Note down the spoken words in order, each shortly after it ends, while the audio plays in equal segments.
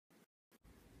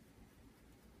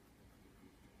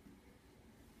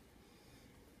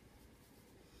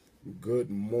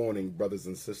Good morning, brothers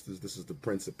and sisters. This is the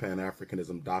Prince of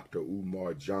Pan-Africanism, Dr.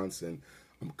 Umar Johnson.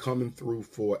 I'm coming through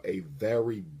for a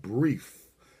very brief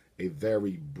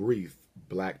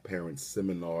Black Parents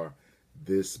Seminar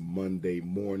this Monday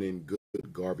morning.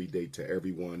 Good Garvey Day to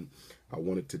everyone. I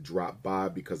wanted to drop by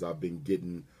because I've been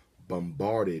getting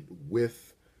bombarded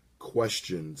with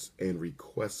questions and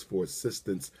requests for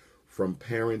assistance from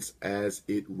parents as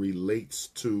it relates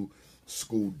to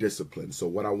school discipline. So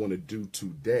what I want to do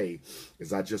today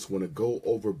is I just want to go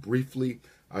over briefly.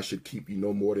 I should keep you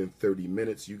no more than 30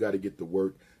 minutes. You got to get to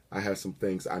work. I have some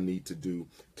things I need to do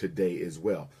today as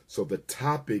well. So the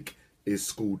topic is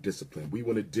school discipline. We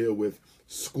want to deal with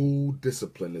school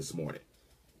discipline this morning.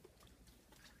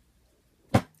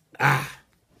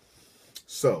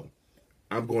 So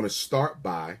I'm going to start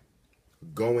by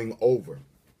going over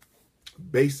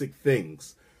basic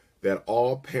things that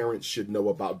all parents should know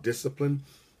about discipline,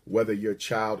 whether your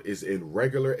child is in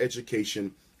regular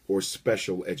education or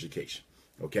special education.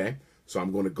 Okay? So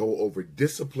I'm going to go over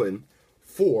discipline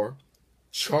for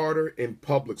charter and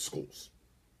public schools.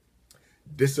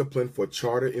 Discipline for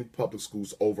charter and public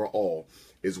schools overall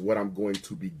is what I'm going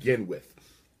to begin with.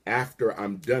 After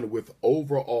I'm done with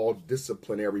overall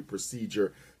disciplinary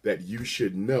procedure that you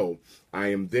should know, I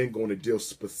am then going to deal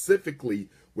specifically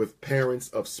with parents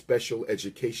of special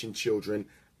education children,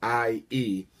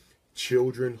 i.e.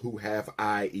 children who have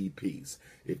IEPs.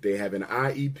 If they have an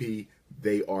IEP,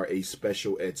 they are a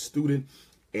special ed student,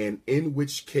 and in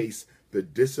which case the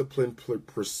discipline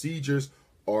procedures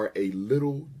are a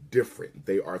little different.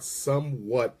 They are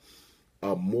somewhat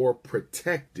more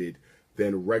protected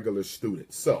than regular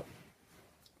students. So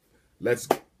let's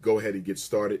go ahead and get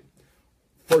started.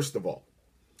 First of all,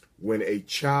 when a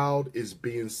child is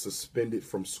being suspended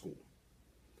from school,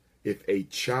 if a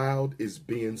child is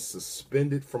being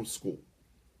suspended from school,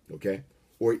 okay,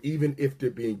 or even if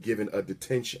they're being given a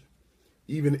detention,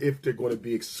 even if they're going to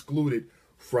be excluded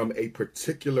from a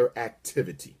particular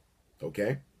activity,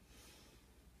 okay,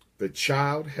 the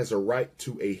child has a right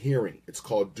to a hearing. It's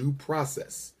called due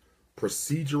process,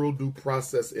 procedural due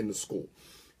process in the school.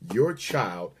 Your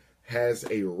child has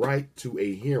a right to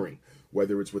a hearing,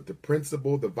 whether it's with the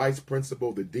principal, the vice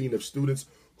principal, the dean of students,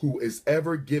 who is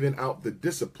ever given out the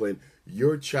discipline.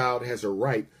 Your child has a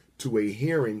right to a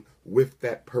hearing with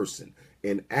that person.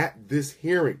 And at this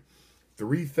hearing,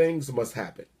 three things must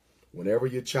happen. Whenever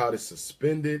your child is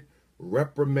suspended,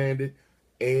 reprimanded,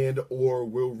 and or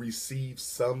will receive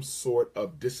some sort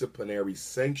of disciplinary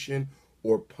sanction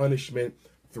or punishment,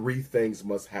 three things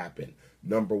must happen.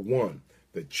 Number one,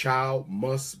 the child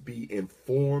must be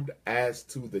informed as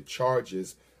to the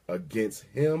charges against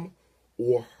him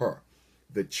or her.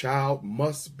 The child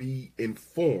must be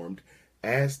informed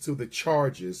as to the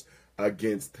charges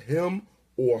against him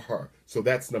or her. So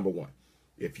that's number one.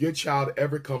 If your child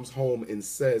ever comes home and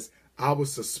says, I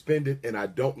was suspended and I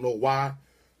don't know why,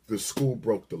 the school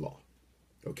broke the law.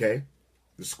 Okay?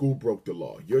 The school broke the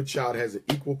law. Your child has an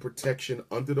equal protection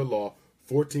under the law,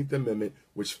 14th Amendment,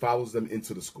 which follows them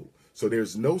into the school. So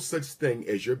there's no such thing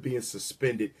as you're being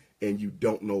suspended and you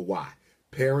don't know why.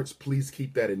 Parents, please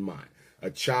keep that in mind.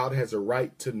 A child has a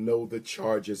right to know the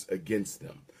charges against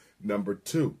them. Number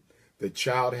two, the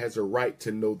child has a right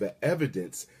to know the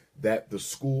evidence that the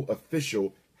school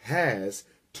official has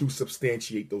to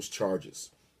substantiate those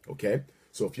charges. Okay?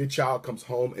 So if your child comes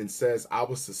home and says, I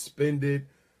was suspended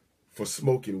for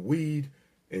smoking weed,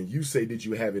 and you say, did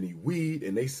you have any weed?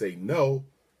 And they say no.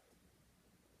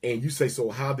 And you say,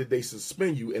 so how did they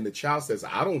suspend you? And the child says,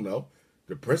 I don't know.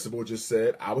 The principal just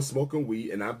said I was smoking weed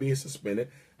and I'm being suspended.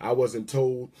 I wasn't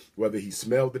told whether he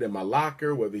smelled it in my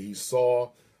locker, whether he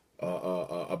saw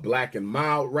a Black and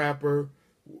Mild wrapper,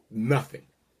 nothing.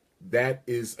 That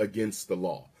is against the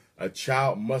law. A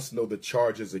child must know the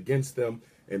charges against them,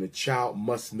 and a child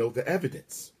must know the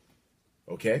evidence.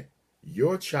 Okay?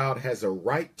 Your child has a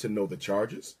right to know the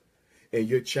charges, and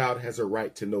your child has a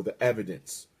right to know the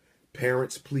evidence.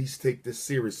 Parents, please take this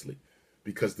seriously,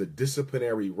 because the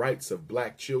disciplinary rights of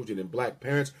Black children and Black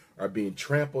parents are being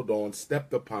trampled on,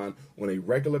 stepped upon on a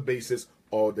regular basis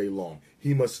all day long.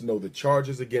 He must know the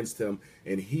charges against him,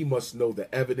 and he must know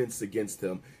the evidence against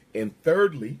him. And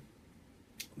thirdly,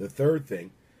 the third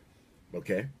thing,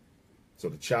 okay, so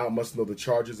the child must know the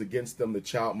charges against them, the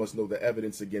child must know the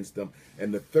evidence against them,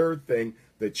 and the third thing,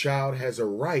 the child has a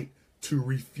right to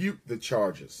refute the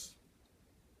charges.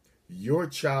 Your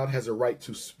child has a right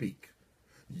to speak.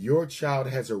 Your child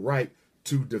has a right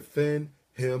to defend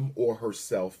him or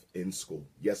herself in school.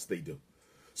 Yes, they do.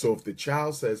 So if the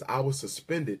child says, I was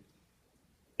suspended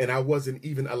and I wasn't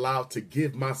even allowed to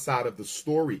give my side of the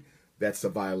story, that's a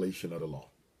violation of the law.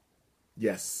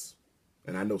 Yes,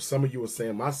 And I know some of you are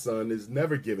saying, my son is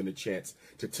never given a chance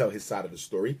to tell his side of the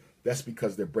story. That's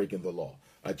because they're breaking the law.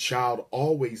 A child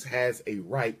always has a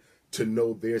right to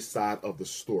know their side of the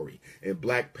story. And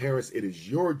black parents, it is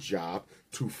your job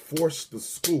to force the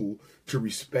school to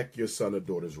respect your son or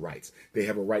daughter's rights. They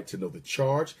have a right to know the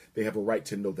charge. They have a right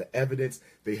to know the evidence.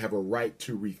 They have a right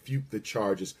to refute the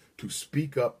charges, to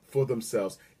speak up for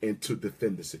themselves, and to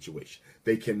defend the situation.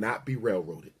 They cannot be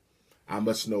railroaded. I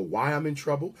must know why I'm in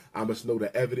trouble. I must know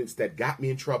the evidence that got me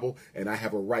in trouble, and I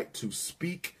have a right to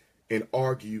speak and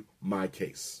argue my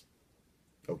case.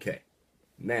 Okay,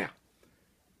 now,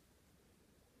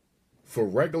 for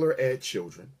regular ed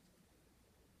children,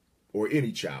 or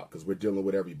any child, because we're dealing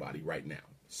with everybody right now,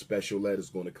 special ed is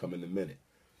going to come in a minute,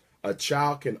 a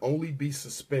child can only be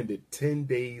suspended 10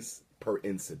 days per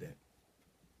incident.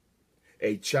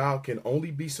 A child can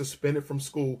only be suspended from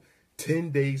school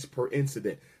 10 days per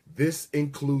incident. This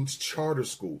includes charter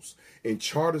schools. And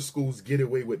charter schools get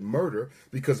away with murder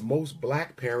because most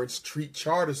black parents treat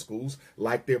charter schools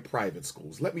like they're private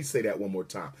schools. Let me say that one more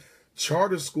time.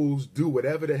 Charter schools do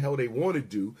whatever the hell they want to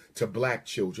do to black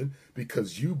children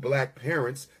because you black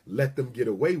parents let them get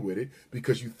away with it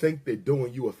because you think they're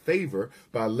doing you a favor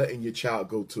by letting your child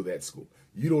go to that school.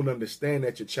 You don't understand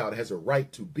that your child has a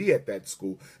right to be at that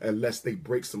school unless they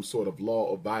break some sort of law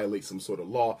or violate some sort of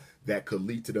law that could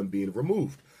lead to them being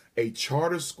removed. A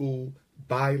charter school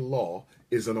by law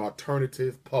is an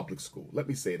alternative public school. Let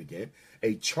me say it again.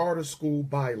 A charter school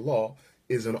by law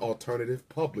is an alternative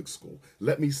public school.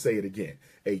 Let me say it again.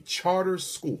 A charter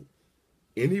school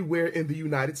anywhere in the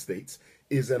United States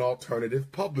is an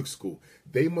alternative public school.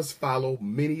 They must follow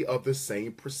many of the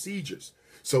same procedures.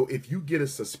 So if you get a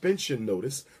suspension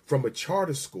notice from a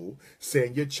charter school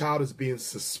saying your child is being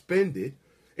suspended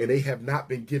and they have not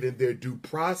been given their due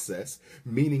process,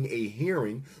 meaning a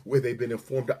hearing where they've been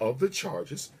informed of the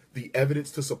charges, the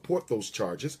evidence to support those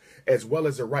charges, as well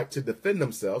as a right to defend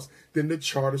themselves, then the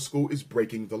charter school is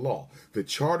breaking the law. The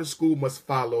charter school must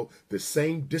follow the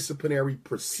same disciplinary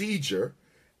procedure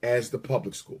as the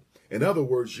public school. In other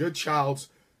words, your child's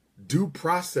due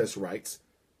process rights,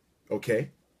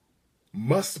 okay,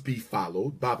 must be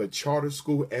followed by the charter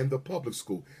school and the public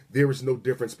school. There is no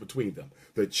difference between them.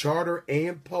 The charter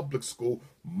and public school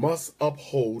must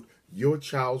uphold your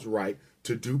child's right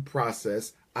to due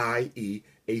process, i.e.,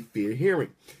 a fair hearing.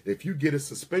 If you get a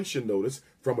suspension notice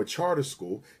from a charter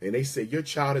school and they say your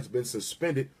child has been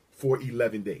suspended for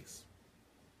 11 days.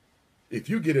 If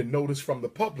you get a notice from the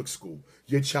public school,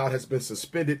 your child has been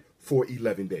suspended for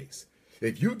 11 days.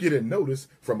 If you get a notice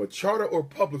from a charter or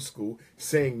public school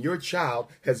saying your child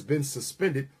has been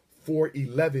suspended for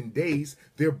 11 days,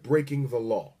 they're breaking the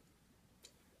law.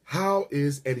 How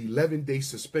is an 11-day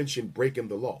suspension breaking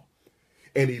the law?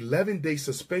 An 11-day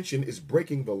suspension is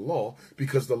breaking the law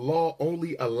because the law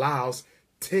only allows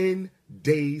 10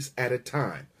 days at a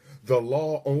time. The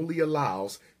law only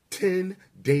allows 10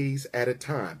 days at a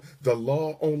time. The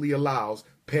law only allows,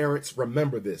 parents,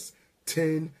 remember this,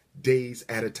 10 days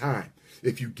at a time.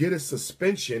 If you get a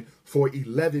suspension for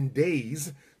 11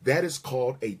 days, that is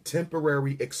called a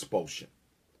temporary expulsion.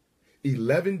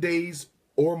 11 days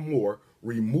or more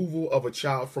removal of a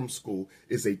child from school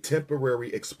is a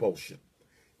temporary expulsion.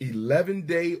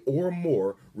 11-day or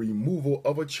more removal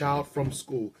of a child from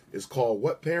school is called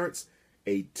what, parents?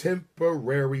 A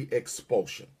temporary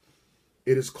expulsion.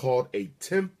 It is called a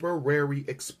temporary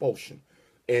expulsion.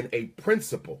 And a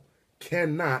principal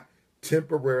cannot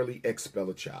temporarily expel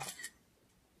a child.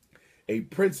 A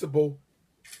principal,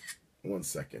 one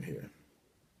second here.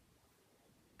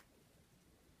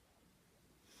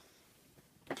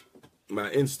 My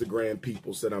Instagram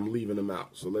people said I'm leaving them out.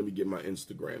 So let me get my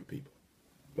Instagram people.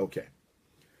 Okay.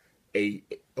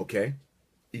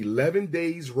 11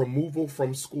 days removal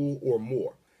from school or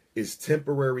more is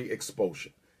temporary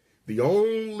expulsion. The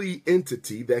only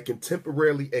entity that can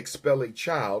temporarily expel a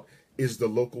child is the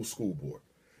local school board.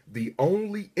 The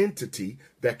only entity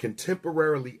that can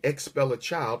temporarily expel a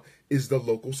child is the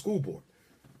local school board.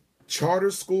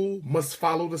 Charter school must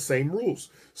follow the same rules.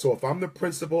 So if I'm the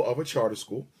principal of a charter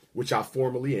school, which I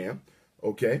formally am,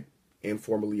 okay, and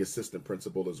formally assistant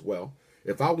principal as well,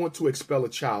 if I want to expel a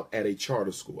child at a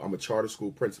charter school, I'm a charter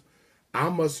school principal, I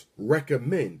must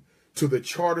recommend to the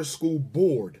charter school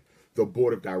board, the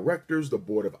board of directors, the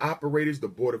board of operators, the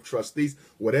board of trustees,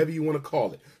 whatever you want to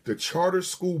call it. The charter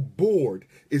school board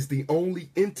is the only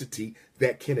entity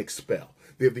that can expel.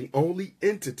 They're the only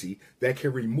entity that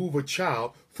can remove a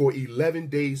child for 11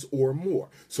 days or more.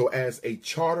 So as a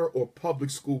charter or public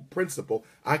school principal,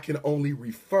 I can only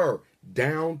refer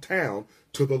downtown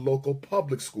to the local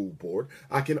public school board.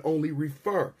 I can only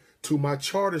refer to my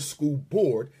charter school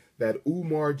board that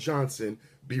Umar Johnson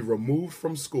be removed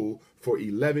from school for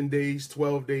 11 days,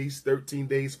 12 days, 13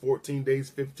 days, 14 days,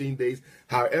 15 days,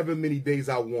 however many days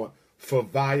I want, for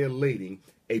violating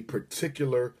a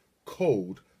particular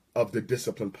code of the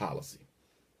discipline policy.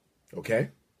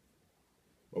 Okay?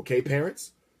 Okay,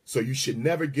 parents? So you should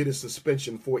never get a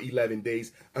suspension for 11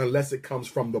 days unless it comes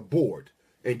from the board.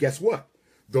 And guess what?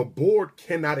 The board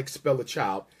cannot expel a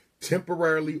child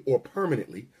temporarily or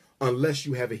permanently unless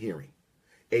you have a hearing.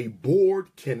 A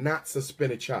board cannot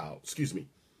suspend a child,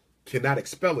 cannot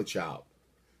expel a child.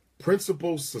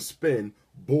 Principals suspend,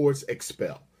 boards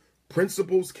expel.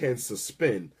 Principals can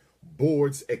suspend,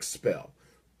 boards expel.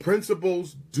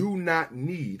 Principals do not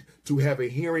need to have a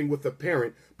hearing with a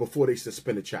parent before they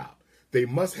suspend a child. They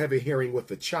must have a hearing with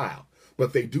the child,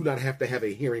 but they do not have to have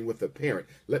a hearing with the parent.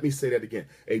 Let me say that again.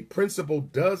 A principal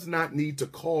does not need to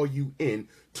call you in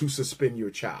to suspend your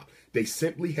child. They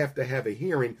simply have to have a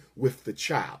hearing with the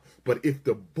child. But if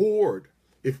the board,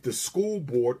 if the school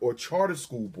board or charter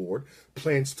school board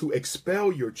plans to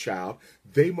expel your child,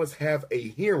 they must have a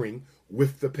hearing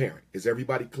with the parent. Is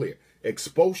everybody clear?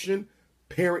 Expulsion,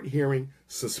 parent hearing,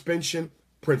 suspension,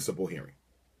 principal hearing.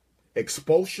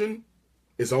 Expulsion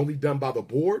is only done by the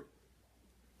board.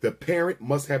 The parent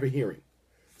must have a hearing.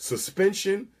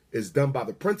 Suspension is done by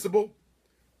the principal.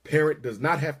 Parent does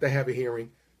not have to have a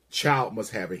hearing. Child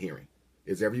must have a hearing.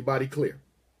 Is everybody clear?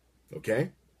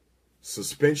 Okay?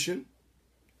 Suspension,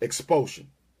 expulsion.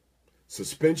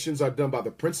 Suspensions are done by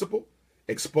the principal.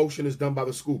 Expulsion is done by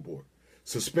the school board.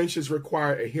 Suspensions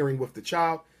require a hearing with the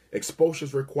child.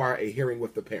 Expulsions require a hearing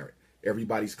with the parent.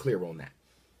 Everybody's clear on that.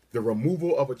 The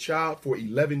removal of a child for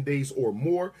 11 days or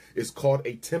more is called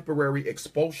a temporary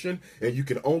expulsion, and you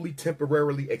can only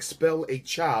temporarily expel a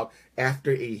child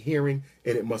after a hearing,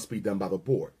 and it must be done by the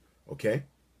board. Okay?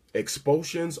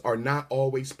 Expulsions are not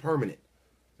always permanent.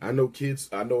 I know a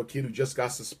kid who just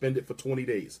got suspended for 20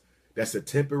 days. That's a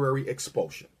temporary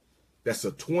expulsion. That's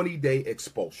a 20-day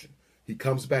expulsion. He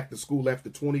comes back to school after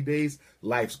 20 days,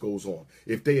 life goes on.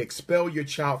 If they expel your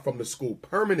child from the school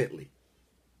permanently,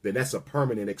 then that's a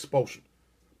permanent expulsion.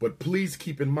 But please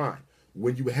keep in mind,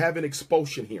 when you have an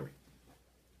expulsion hearing,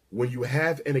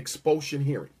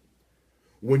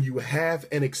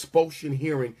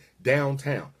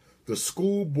 downtown, the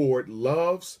school board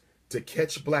loves to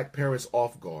catch black parents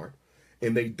off guard,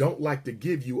 and they don't like to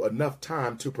give you enough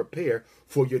time to prepare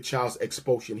for your child's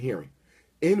expulsion hearing,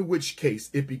 in which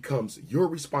case it becomes your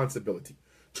responsibility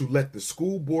to let the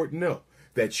school board know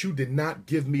that you did not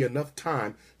give me enough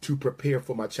time to prepare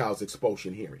for my child's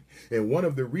expulsion hearing. And one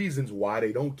of the reasons why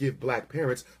they don't give black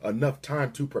parents enough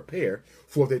time to prepare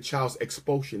for their child's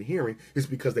expulsion hearing is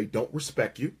because they don't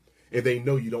respect you and they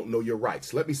know you don't know your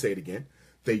rights. Let me say it again.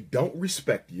 They don't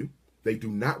respect you. They do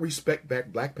not respect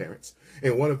black parents.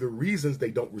 And one of the reasons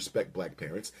they don't respect black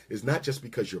parents is not just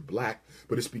because you're black,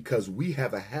 but it's because we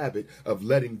have a habit of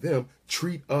letting them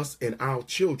treat us and our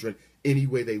children any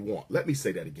way they want. Let me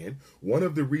say that again. One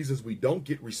of the reasons we don't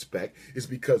get respect is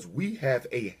because we have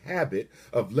a habit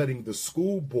of letting the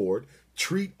school board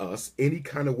treat us any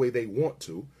kind of way they want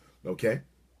to, okay?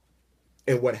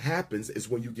 And what happens is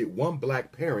when you get one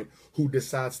black parent who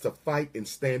decides to fight and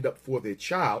stand up for their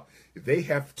child, they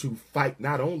have to fight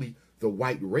not only the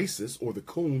white racists or the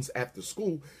coons at the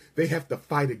school, they have to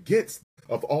fight against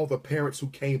of all the parents who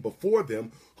came before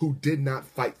them who did not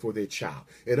fight for their child.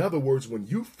 In other words, when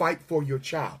you fight for your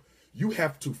child, you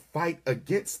have to fight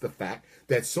against the fact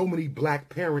that so many black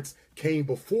parents came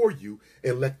before you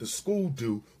and let the school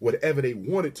do whatever they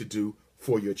wanted to do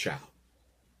for your child.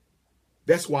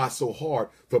 That's why it's so hard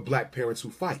for black parents who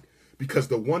fight, because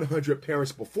the 100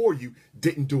 parents before you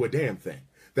didn't do a damn thing.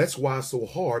 That's why it's so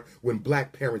hard when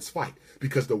black parents fight,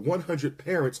 because the 100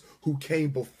 parents who came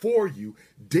before you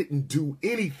didn't do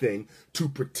anything to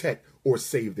protect or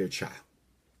save their child.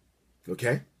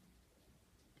 Okay?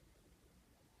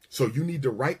 So you need to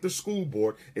write the school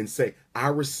board and say, I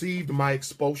received my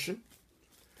expulsion.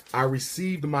 I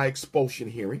received my expulsion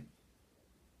hearing.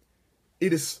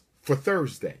 It is for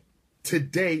Thursday.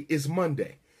 Today is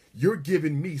Monday. You're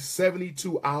giving me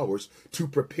 72 hours to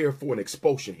prepare for an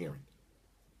expulsion hearing.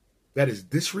 That is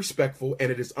disrespectful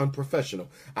and it is unprofessional.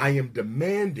 I am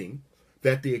demanding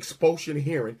that the expulsion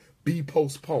hearing be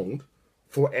postponed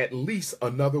for at least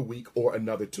another week or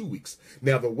another 2 weeks.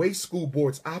 Now, the way school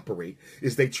boards operate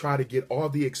is they try to get all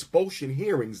the expulsion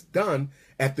hearings done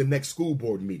at the next school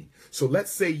board meeting. So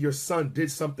let's say your son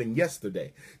did something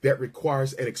yesterday that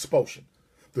requires an expulsion.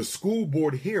 The school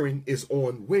board hearing is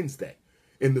on Wednesday,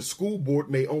 and the school board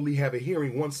may only have a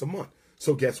hearing once a month.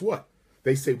 So guess what?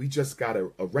 They say we just got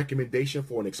a recommendation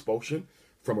for an expulsion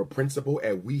from a principal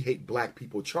at We Hate Black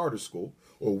People Charter School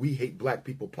or We Hate Black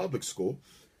People Public School,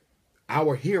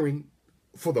 our hearing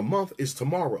for the month is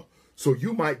tomorrow. So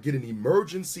you might get an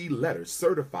emergency letter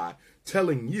certified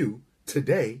telling you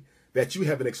today that you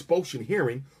have an expulsion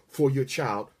hearing for your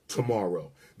child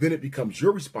tomorrow. Then it becomes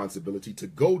your responsibility to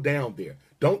go down there.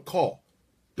 Don't call.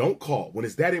 Don't call. When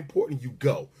it's that important, you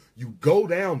go. You go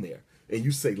down there and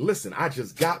you say, listen, I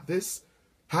just got this.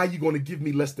 How are you going to give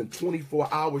me less than 24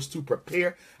 hours to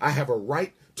prepare? I have a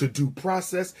right to due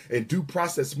process, and due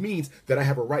process means that I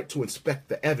have a right to inspect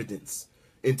the evidence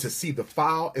and to see the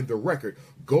file and the record.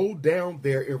 Go down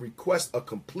there and request a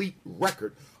complete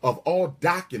record of all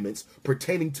documents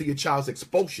pertaining to your child's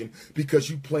expulsion because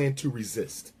you plan to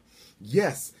resist.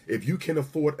 Yes, if you can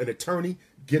afford an attorney,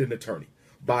 get an attorney.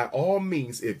 By all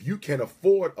means, if you can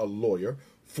afford a lawyer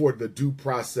for the due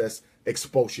process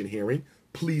expulsion hearing,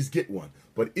 please get one.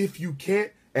 But if you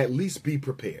can't, at least be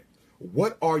prepared.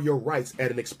 What are your rights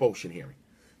at an expulsion hearing?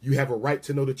 You have a right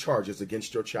to know the charges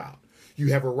against your child.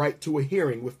 You have a right to a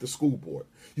hearing with the school board.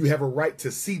 You have a right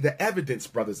to see the evidence,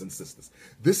 brothers and sisters.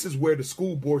 This is where the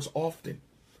school boards often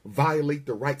violate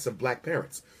the rights of black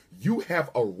parents. You have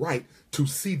a right to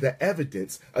see the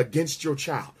evidence against your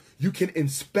child. You can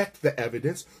inspect the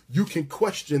evidence. You can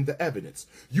question the evidence.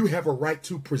 You have a right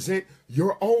to present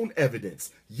your own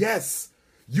evidence. Yes,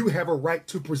 you have a right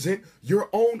to present your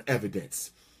own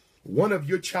evidence. One of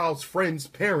your child's friends'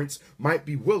 parents might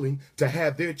be willing to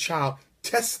have their child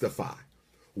testify.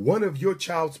 One of your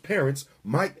child's parents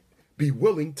might be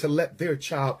willing to let their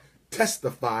child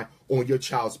testify on your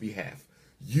child's behalf.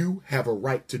 You have a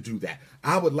right to do that.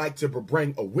 I would like to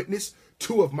bring a witness,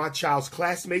 two of my child's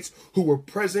classmates who were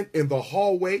present in the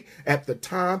hallway at the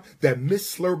time that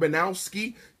Miss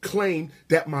Slurbanowski claimed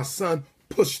that my son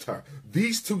pushed her.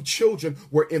 These two children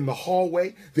were in the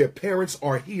hallway. Their parents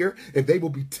are here, and they will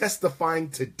be testifying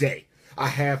today. I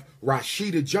have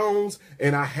Rashida Jones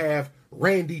and I have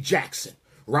Randy Jackson.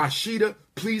 Rashida,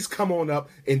 please come on up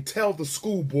and tell the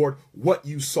school board what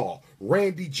you saw.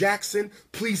 Randy Jackson,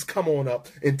 please come on up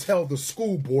and tell the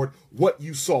school board what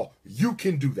you saw. You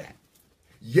can do that.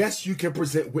 Yes, you can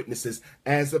present witnesses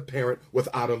as a parent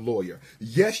without a lawyer.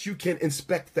 Yes, you can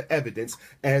inspect the evidence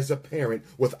as a parent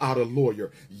without a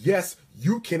lawyer. Yes,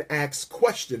 you can ask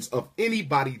questions of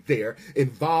anybody there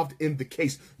involved in the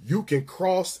case. You can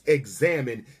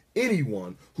cross-examine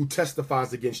anyone who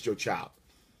testifies against your child.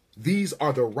 These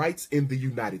are the rights in the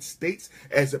United States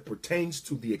as it pertains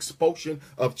to the expulsion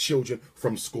of children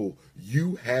from school.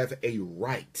 You have a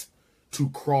right to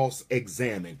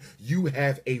cross-examine. You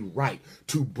have a right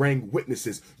to bring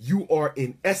witnesses. You are,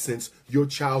 in essence, your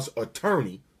child's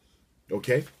attorney,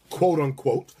 okay? Quote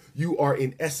unquote. You are,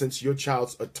 in essence, your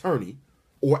child's attorney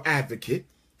or advocate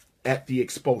at the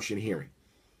expulsion hearing,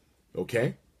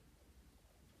 okay?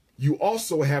 You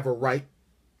also have a right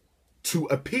to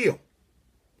appeal.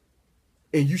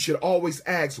 And you should always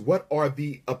ask, what are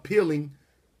the appealing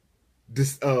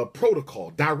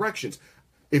protocol, directions?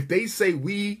 If they say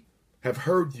we have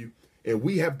heard you and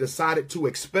we have decided to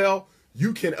expel,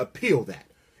 you can appeal that.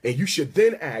 And you should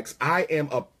then ask, I am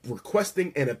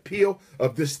requesting an appeal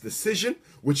of this decision,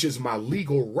 which is my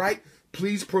legal right.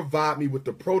 Please provide me with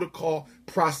the protocol,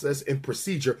 process, and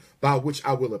procedure by which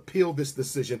I will appeal this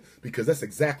decision, because that's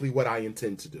exactly what I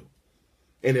intend to do.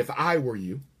 And if I were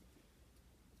you,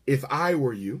 and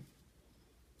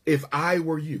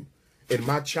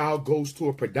my child goes to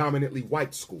a predominantly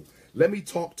white school, let me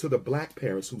talk to the black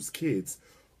parents whose kids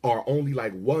are only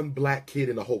like one black kid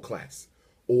in the whole class,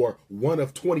 or one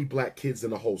of 20 black kids in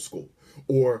the whole school,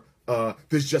 or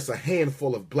there's just a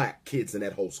handful of black kids in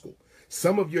that whole school.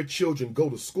 Some of your children go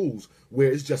to schools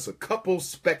where it's just a couple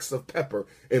specks of pepper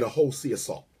in a whole sea of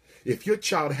salt. If your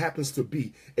child happens to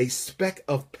be a speck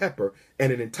of pepper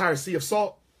and an entire sea of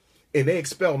salt, and they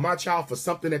expel my child for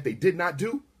something that they did not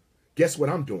do, guess what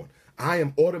I'm doing? I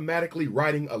am automatically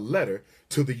writing a letter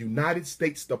to the United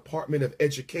States Department of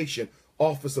Education,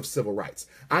 Office of Civil Rights.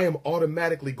 I am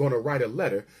automatically going to write a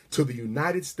letter to the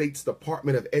United States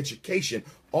Department of Education,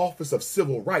 Office of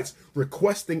Civil Rights,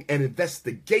 requesting an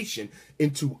investigation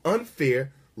into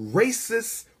unfair,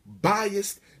 racist,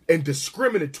 biased, and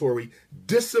discriminatory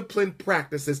discipline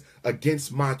practices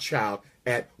against my child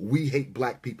at We Hate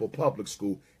Black People Public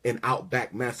School in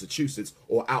Outback, Massachusetts,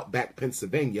 or Outback,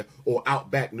 Pennsylvania, or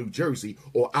Outback, New Jersey,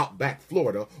 or Outback,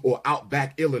 Florida, or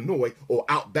Outback, Illinois, or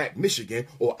Outback, Michigan,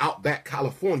 or Outback,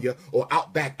 California, or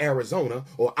Outback, Arizona,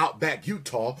 or Outback,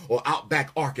 Utah, or Outback,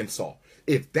 Arkansas.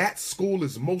 If that school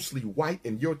is mostly white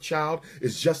and your child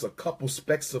is just a couple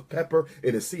specks of pepper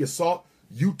in a sea of salt,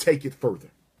 you take it further.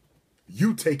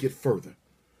 You take it further.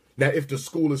 Now, if the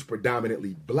school is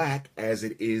predominantly black, as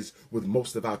it is with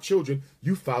most of our children,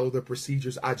 you follow the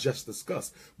procedures I just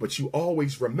discussed. But you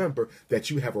always remember that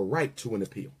you have a right to an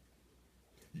appeal.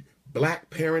 Black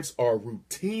parents are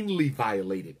routinely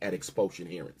violated at expulsion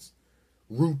hearings.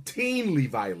 Routinely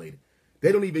violated.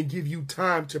 They don't even give you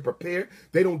time to prepare.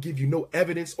 They don't give you no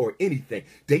evidence or anything.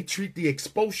 They treat the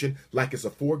expulsion like it's a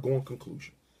foregone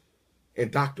conclusion. And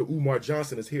Dr. Umar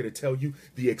Johnson is here to tell you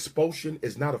the expulsion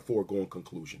is not a foregone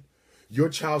conclusion. Your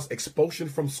child's expulsion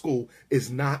from school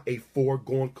is not a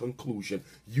foregone conclusion.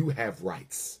 You have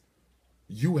rights.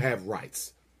 You have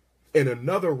rights. And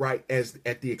another right as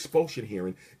at the expulsion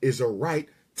hearing is a right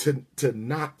to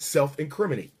not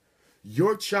self-incriminate.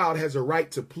 Your child has a right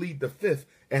to plead the fifth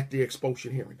at the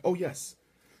expulsion hearing. Oh, yes.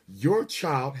 Your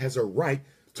child has a right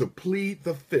to plead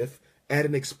the fifth at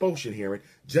an expulsion hearing,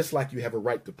 just like you have a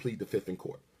right to plead the fifth in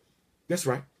court. That's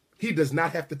right. He does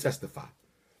not have to testify.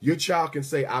 Your child can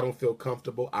say, I don't feel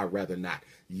comfortable. I'd rather not.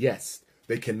 Yes,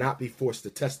 they cannot be forced to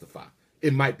testify.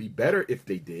 It might be better if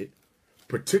they did,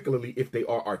 particularly if they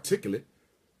are articulate.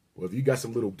 Well, if you got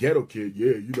some little ghetto kid,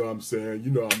 yeah, you know what I'm saying?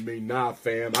 You know what I mean? Nah,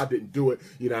 fam, I didn't do it.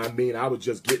 You know what I mean? I was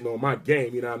just getting on my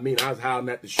game. You know what I mean? I was howling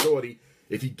at the shorty.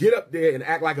 If you get up there and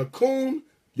act like a coon,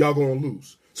 y'all gonna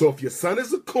lose. So if your son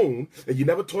is a coon and you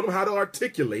never taught him how to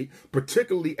articulate,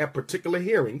 particularly at particular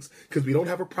hearings, because we don't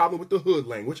have a problem with the hood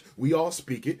language, we all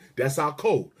speak it, that's our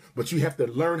code. But you have to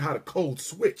learn how to code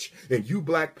switch. And you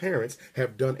black parents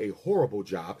have done a horrible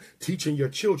job teaching your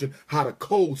children how to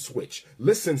code switch.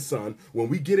 Listen, son, when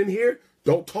we get in here,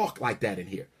 don't talk like that in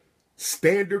here.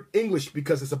 Standard English,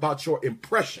 because it's about your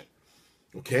impression.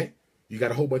 Okay? You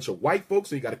got a whole bunch of white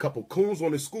folks and you got a couple coons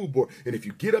on the school board. And if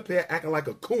you get up here acting like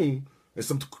a coon and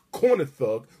some corner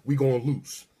thug, we gonna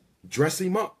lose. Dress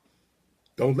him up.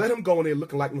 Don't let him go in there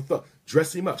looking like a thug.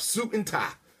 Dress him up. Suit and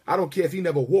tie. I don't care if he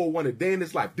never wore one a day in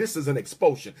his life. This is an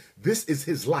expulsion. This is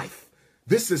his life.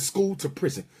 This is school to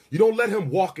prison. You don't let him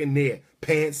walk in there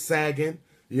pants sagging,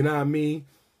 you know what I mean?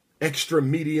 Extra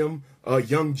medium,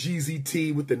 young Jeezy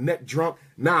T with the neck drunk.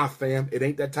 Nah, fam, it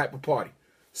ain't that type of party.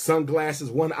 Sunglasses,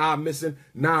 one eye missing.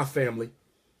 Nah, family.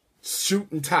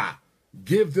 Suit and tie.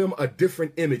 Give them a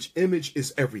different image. Image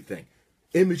is everything.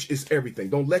 Image is everything.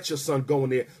 Don't let your son go in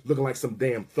there looking like some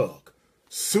damn thug.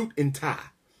 Suit and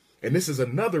tie. And this is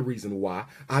another reason why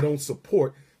I don't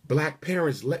support black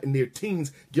parents letting their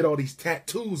teens get all these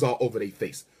tattoos all over their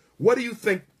face. What do you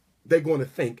think they're going to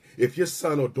think if your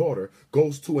son or daughter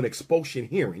goes to an expulsion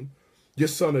hearing, your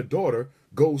son or daughter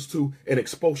goes to an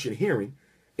expulsion hearing,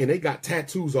 and they got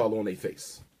tattoos all on their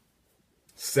face?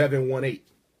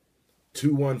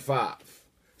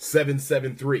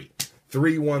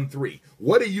 718-215-773-313.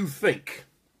 What do you think?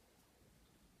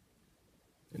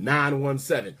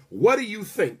 917. What do you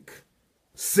think?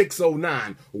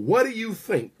 609. What do you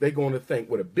think they're going to think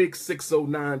with a big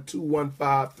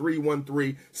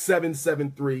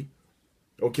 609-215-313-773?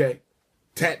 Okay?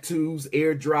 Tattoos,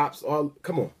 airdrops, all.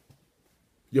 Come on.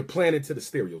 You're playing into the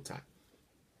stereotype.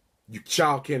 Your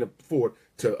child can't afford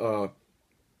to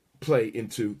play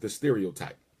into the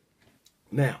stereotype.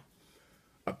 Now,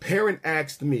 a parent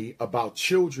asked me about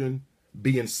children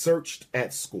being searched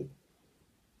at school.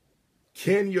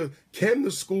 Can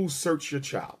the school search your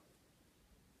child?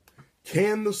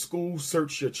 Can the school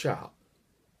search your child?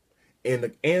 And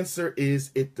the answer is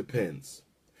it depends.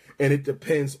 And it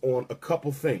depends on a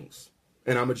couple things.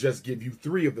 And I'm going to just give you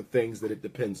 3 of the things that it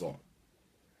depends on.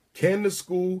 Can the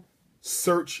school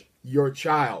search your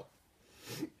child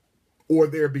or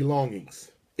their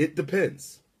belongings? It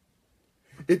depends.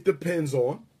 It depends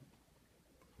on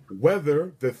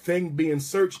whether the thing being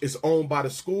searched is owned by the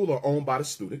school or owned by the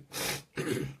student.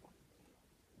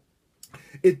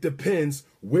 It depends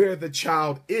where the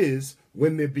child is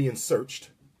when they're being searched.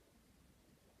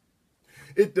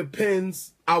 It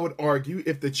depends, I would argue,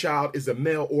 if the child is a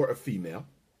male or a female.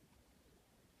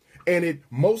 And it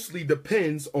mostly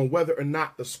depends on whether or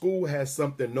not the school has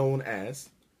something known as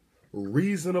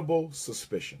reasonable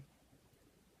suspicion.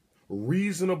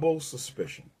 Reasonable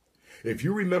suspicion. If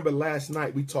you remember last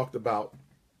night, we talked about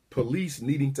police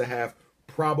needing to have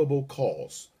probable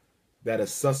cause that a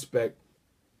suspect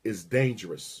is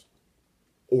dangerous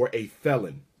or a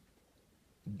felon.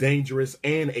 Dangerous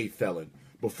and a felon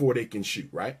before they can shoot,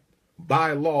 right?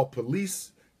 By law,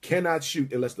 police cannot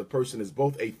shoot unless the person is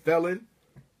both a felon,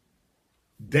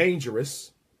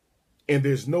 dangerous, and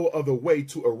there's no other way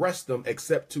to arrest them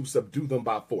except to subdue them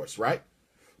by force, right?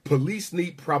 Police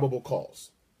need probable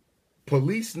cause.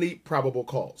 Police need probable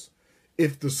cause.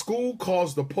 If the school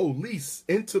calls the police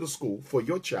into the school for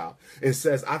your child and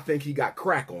says, I think he got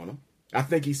crack on him, I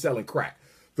think he's selling crack,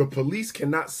 The police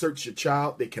cannot search your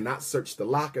child. They cannot search the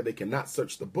locker. They cannot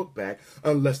search the book bag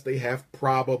unless they have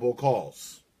probable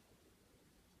cause.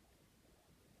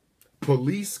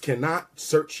 Police cannot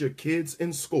search your kids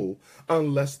in school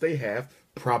unless they have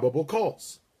probable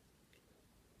cause.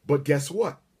 But guess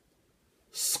what?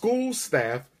 School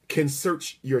staff can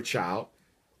search your child.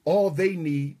 All they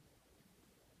need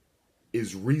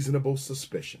is reasonable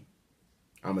suspicion.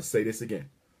 I'm going to say this again.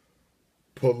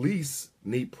 Police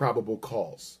need probable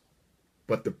cause.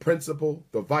 But the principal,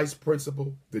 the vice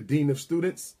principal, the dean of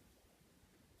students,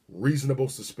 reasonable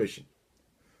suspicion.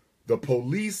 The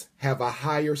police have a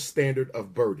higher standard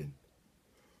of burden.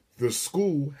 The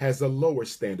school has a lower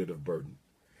standard of burden.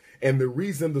 And the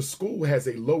reason the school has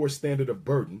a lower standard of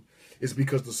burden is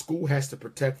because the school has to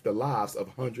protect the lives of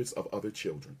hundreds of other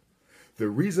children. The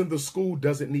reason the school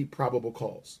doesn't need probable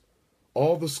cause.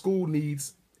 All the school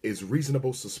needs is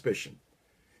reasonable suspicion.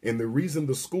 And the reason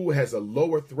the school has a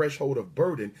lower threshold of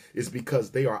burden is because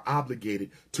they are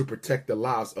obligated to protect the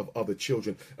lives of other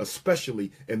children,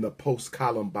 especially in the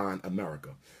post-Columbine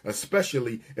America,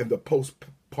 especially in the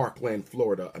post-Parkland,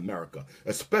 Florida America,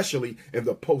 especially in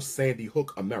the post-Sandy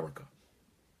Hook America.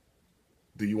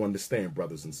 Do you understand,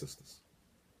 brothers and sisters?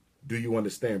 Do you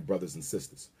understand, brothers and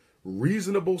sisters?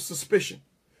 Reasonable suspicion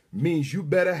means you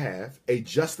better have a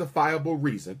justifiable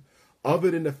reason other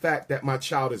than the fact that my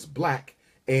child is black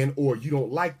and or you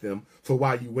don't like them for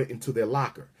why you went into their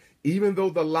locker. Even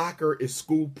though the locker is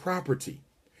school property,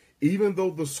 even though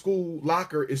the school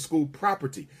locker is school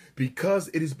property, because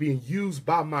it is being used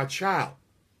by my child,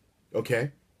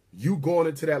 okay, you going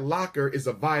into that locker is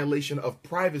a violation of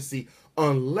privacy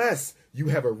unless you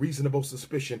have a reasonable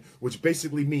suspicion, which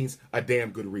basically means a damn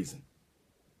good reason.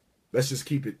 Let's just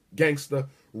keep it gangster.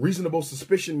 Reasonable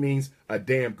suspicion means a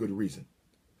damn good reason.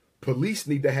 Police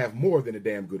need to have more than a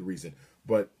damn good reason,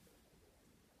 but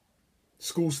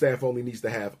school staff only needs to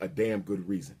have a damn good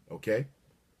reason, okay?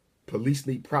 Police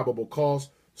need probable cause.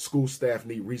 School staff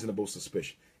need reasonable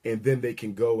suspicion. And then they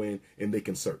can go in and they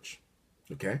can search,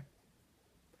 okay?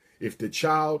 If the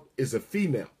child is a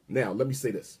female, now let me say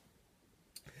this.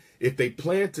 If they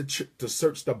plan to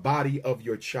search the body of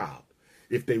your child,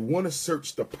 if they want to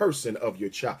search the person of your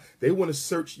child, they want to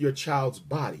search your child's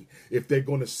body. If they're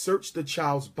going to search the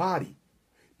child's body,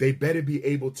 they better be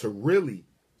able to really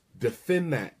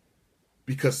defend that,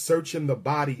 because searching the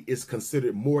body is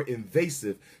considered more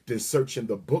invasive than searching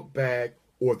the book bag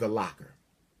or the locker.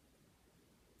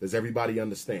 Does everybody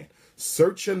understand?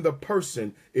 Searching the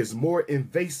person is more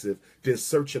invasive than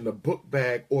searching the book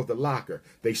bag or the locker.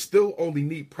 They still only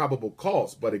need probable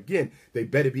cause, but again, they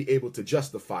better be able to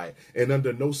justify it. And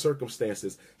under no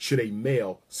circumstances should a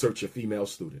male search a female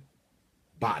student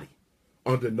body.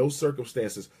 Under no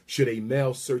circumstances should a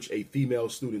male search a female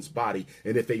student's body.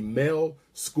 And if a male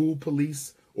school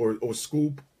police or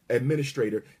school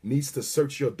administrator needs to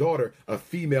search your daughter, a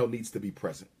female needs to be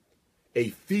present. A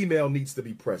female needs to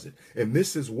be present. And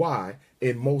this is why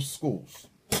in most schools,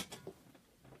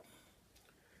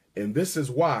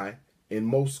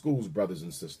 brothers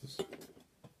and sisters,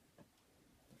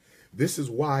 this is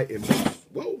why in most,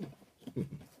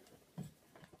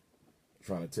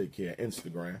 trying to take care of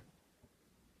Instagram.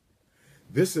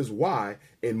 This is why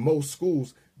in most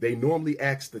schools, they normally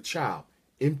ask the child,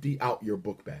 empty out your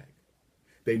book bag.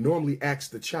 They normally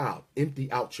ask the child,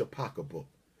 empty out your pocketbook.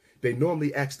 They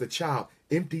normally ask the child,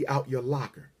 empty out your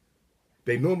locker.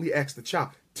 They normally ask the child,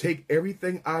 take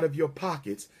everything out of your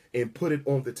pockets and put it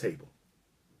on the table.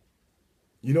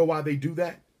 You know why they do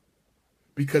that?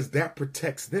 Because that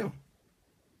protects them.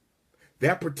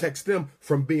 That protects them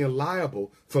from being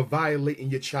liable for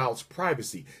violating your child's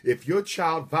privacy. If your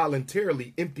child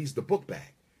voluntarily empties the book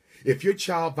bag, if your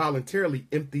child voluntarily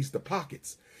empties the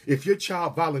pockets, if your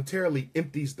child voluntarily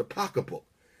empties the pocketbook,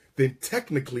 then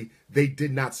technically they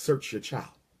did not search your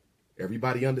child.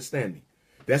 Everybody understand me?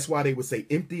 That's why they would say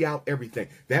empty out everything.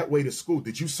 That way to school,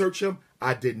 did you search him?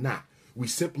 I did not. We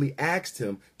simply asked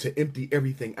him to empty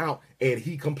everything out and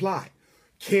he complied.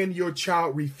 Can your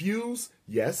child refuse?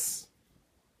 Yes.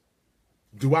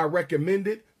 Do I recommend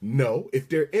it? No. If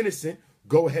they're innocent,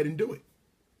 go ahead and do it.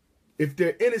 If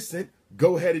they're innocent,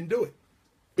 go ahead and do it.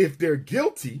 If they're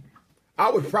guilty, I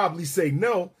would probably say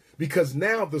no, because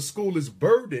now the school is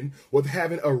burdened with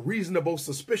having a reasonable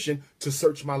suspicion to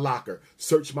search my locker,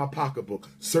 search my pocketbook,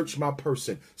 search my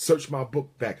person, search my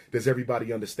book bag. Does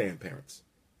everybody understand, parents?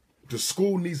 The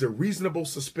school needs a reasonable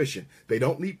suspicion. They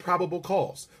don't need probable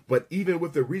cause. But even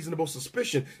with a reasonable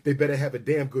suspicion, they better have a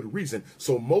damn good reason.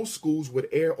 So most schools would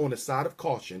err on the side of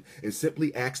caution and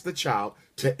simply ask the child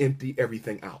to empty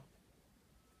everything out.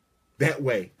 That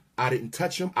way, I didn't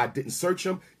touch them. I didn't search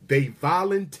them. They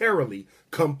voluntarily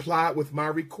complied with my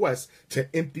request to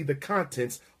empty the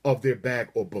contents of their bag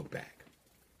or book bag.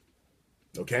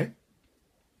 Okay?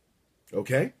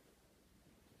 Okay?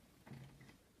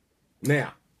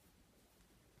 Now,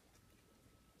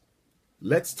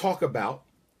 let's talk about,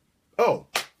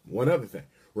 one other thing.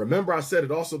 Remember I said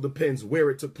it also depends where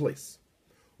it took place.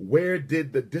 Where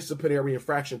did the disciplinary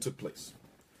infraction took place?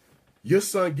 Your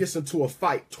son gets into a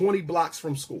fight 20 blocks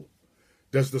from school.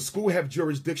 Does the school have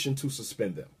jurisdiction to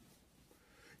suspend them?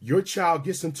 Your child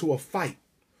gets into a fight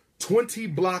 20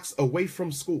 blocks away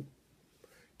from school.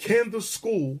 Can the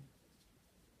school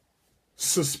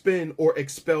suspend or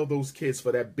expel those kids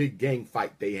for that big gang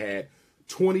fight they had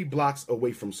 20 blocks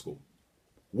away from school?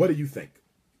 What do you think?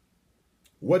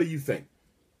 What do you think?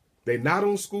 They're not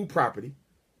on school property.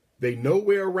 They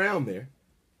nowhere around there.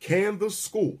 Can the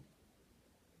school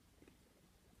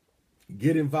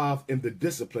get involved in the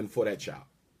discipline for that child?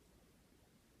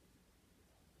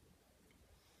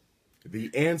 The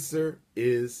answer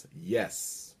is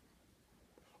yes.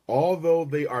 Although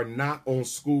they are not on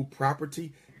school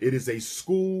property, it is a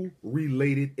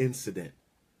school-related incident.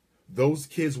 Those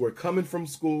kids were coming from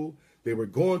school. They were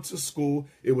going to school.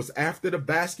 It was after the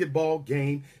basketball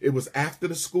game. It was after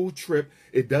the school trip.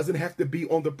 It doesn't have to be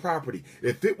on the property.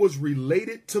 If it was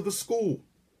related to the school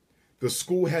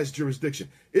has jurisdiction.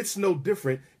 It's no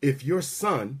different if your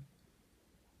son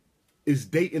is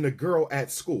dating a girl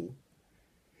at school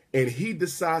and he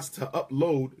decides to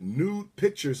upload nude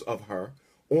pictures of her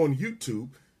on YouTube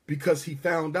because he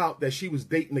found out that she was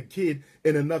dating a kid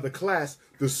in another class.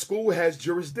 The school has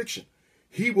jurisdiction.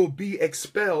 He will be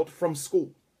expelled from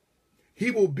school.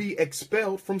 He will be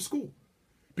expelled from school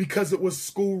because it was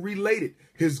school related.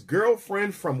 His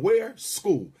girlfriend from where?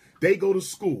 School. They go to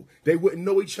school. They wouldn't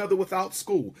know each other without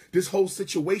school. This whole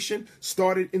situation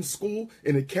started in school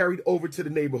and it carried over to the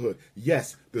neighborhood.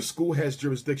 Yes, the school has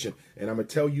jurisdiction. And I'm going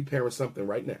to tell you parents something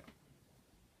right now.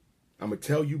 I'm going to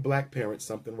tell you black parents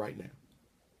something right now.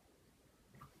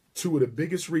 Two of the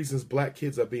biggest reasons black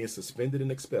kids are being suspended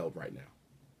and expelled right now.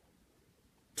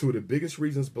 Two of the biggest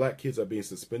reasons black kids are being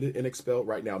suspended and expelled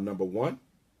right now. Number one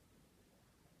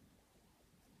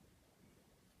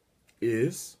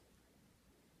is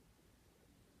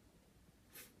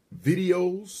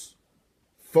videos,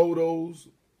 photos,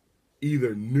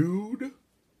 either nude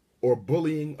or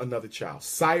bullying another child.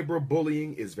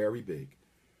 Cyberbullying is very big.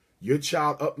 Your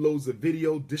child uploads a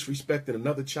video disrespecting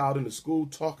another child in the school,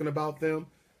 talking about them,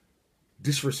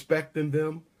 disrespecting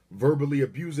them, verbally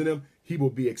abusing them. He will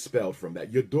be expelled from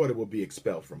that. Your daughter will be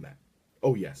expelled from that.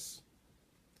 Oh, yes.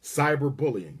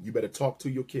 Cyberbullying. You better talk to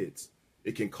your kids.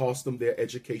 It can cost them their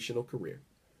educational career.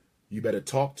 You better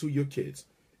talk to your kids.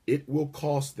 It will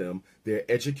cost them their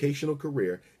educational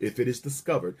career if it is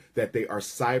discovered that they are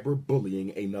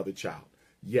cyberbullying another child.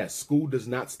 Yes, school does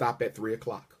not stop at 3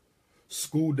 o'clock.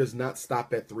 School does not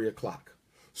stop at 3 o'clock.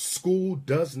 School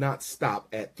does not stop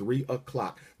at 3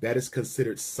 o'clock. That is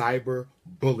considered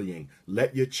cyberbullying.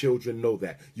 Let your children know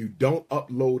that. You don't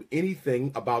upload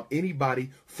anything about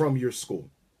anybody from your school.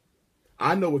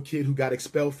 I know a kid who got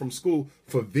expelled from school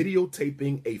for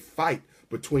videotaping a fight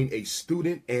between a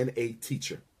student and a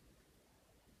teacher.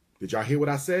 Did y'all hear what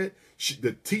I said?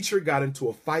 The teacher got into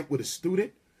a fight with a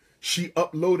student. She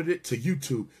uploaded it to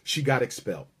YouTube. She got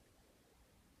expelled.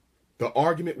 The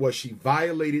argument was she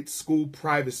violated school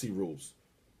privacy rules.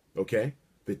 Okay?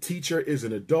 The teacher is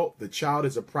an adult. The child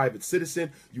is a private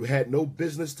citizen. You had no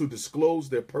business to disclose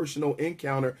their personal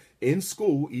encounter in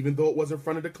school, even though it was in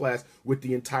front of the class, with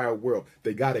the entire world.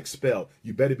 They got expelled.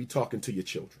 You better be talking to your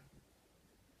children.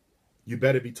 You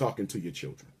better be talking to your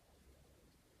children.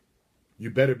 You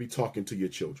better be talking to your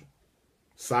children.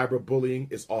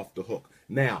 Cyberbullying is off the hook.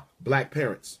 Now, black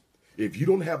parents, if you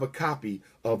don't have a copy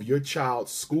of your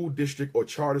child's school district or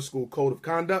charter school code of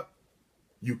conduct,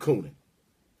 you cooning.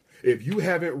 If you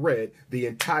haven't read the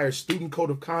entire student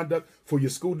code of conduct for your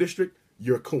school district,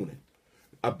 you're cooning.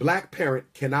 A black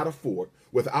parent cannot afford,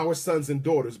 with our sons and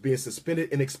daughters being suspended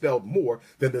and expelled more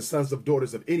than the sons and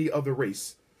daughters of any other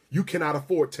race, you cannot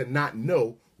afford to not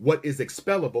know what is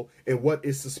expellable and what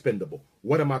is suspendable.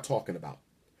 What am I talking about?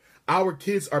 Our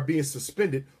kids are being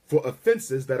suspended for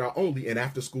offenses that are only in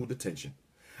after-school detention.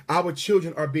 Our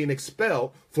children are being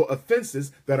expelled for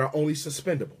offenses that are only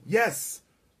suspendable. Yes,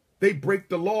 they break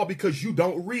the law because you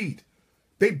don't read.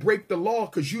 They break the law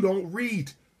because you don't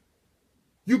read.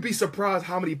 You'd be surprised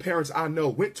how many parents I know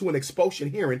went to an expulsion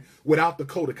hearing without the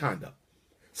code of conduct.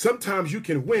 Sometimes you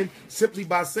can win simply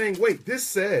by saying, wait, this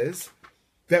says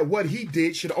that what he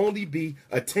did should only be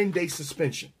a 10-day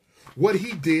suspension. What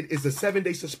he did is a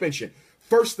 7-day suspension.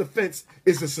 First offense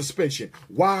is a suspension.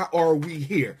 Why are we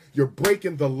here? You're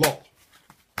breaking the law.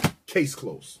 Case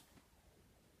closed.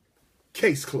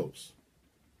 Case closed.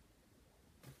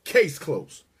 Case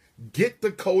closed. Get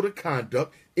the code of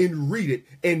conduct and read it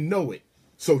and know it.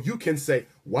 So you can say,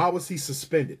 why was he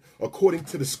suspended? According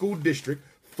to the school district,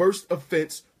 first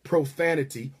offense,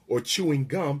 profanity or chewing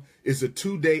gum is a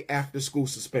 2-day after school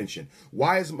suspension.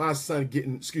 Why is my son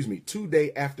getting,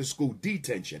 2-day after school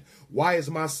detention? Why is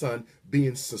my son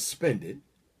being suspended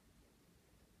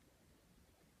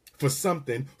for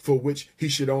something for which he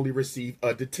should only receive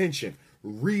a detention?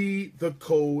 Read the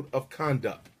code of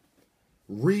conduct.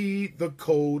 Read the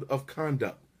code of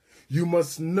conduct. You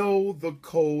must know the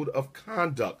code of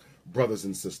conduct, brothers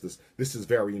and sisters. This is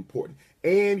very important.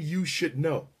 And you should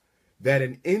know that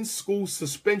an in-school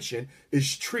suspension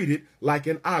is treated like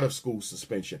an out-of-school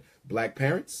suspension. Black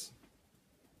parents,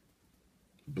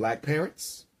 I'm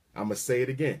going to say it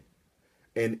again.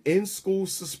 An in-school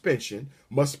suspension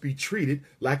must be treated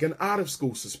like an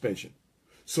out-of-school suspension.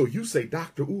 So you say,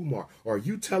 Dr. Umar, are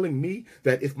you telling me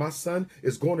that if my son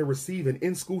is going to receive an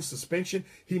in-school suspension,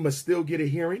 he must still get a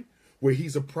hearing where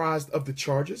he's apprised of the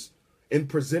charges and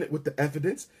presented with the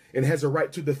evidence and has a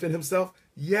right to defend himself?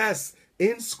 Yes,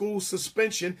 in-school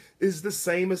suspension is the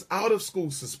same as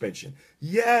out-of-school suspension.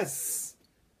 Yes.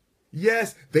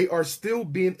 Yes, they are still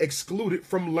being excluded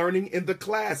from learning in the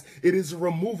class. It is a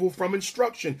removal from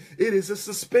instruction. It is a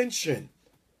suspension.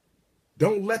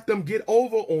 Don't let them get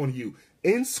over on you.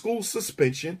 In-school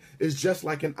suspension is just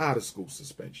like an out-of-school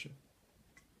suspension.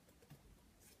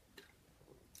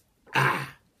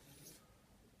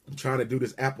 I'm trying to do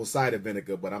this apple cider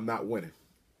vinegar, but I'm not winning.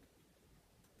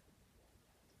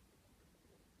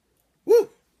 Woo!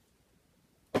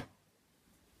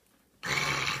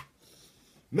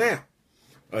 Now,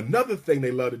 another thing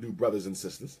they love to do, brothers and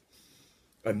sisters,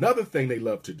 another thing they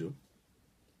love to do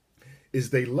is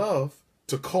they love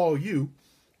to call you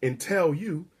and tell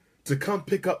you to come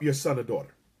pick up your son or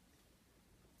daughter.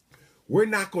 We're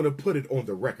not going to put it on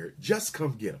the record. Just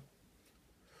come get them.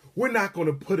 We're not going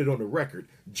to put it on the record.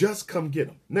 Just come get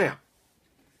them. Now,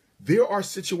 there are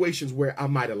situations where I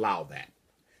might allow that.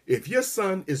 If your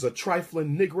son is a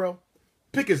trifling Negro,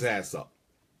 pick his ass up.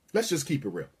 Let's just keep it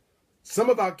real. Some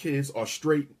of our kids are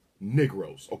straight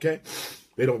Negroes, okay?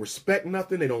 They don't respect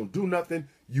nothing. They don't do nothing.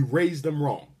 You raised them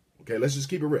wrong, okay? Let's just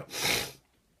keep it real.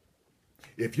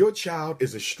 If your child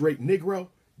is a straight Negro,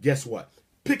 guess what?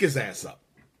 Pick his ass up,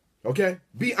 okay?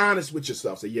 Be honest with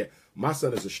yourself. Say, yeah, my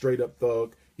son is a straight up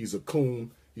thug. He's a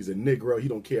coon. He's a Negro. He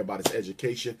don't care about his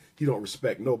education. He don't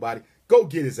respect nobody. Go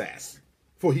get his ass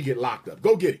before he get locked up.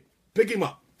 Go get him. Pick him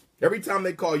up. Every time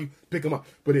they call you, pick him up.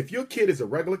 But if your kid is a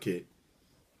regular kid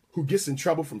who gets in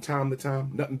trouble from time to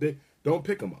time, nothing big, don't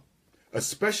pick him up.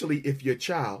 Especially if your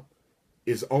child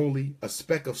is only a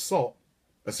speck of salt,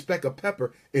 a speck of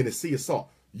pepper in a sea of salt.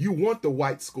 You want the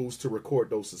white schools to record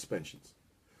those suspensions.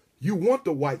 You want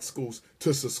the white schools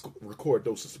to record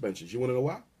those suspensions. You want to know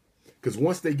why? Because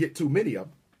once they get too many of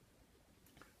them,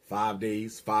 5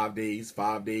 days, 5 days,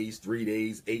 5 days, 3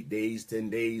 days, 8 days, 10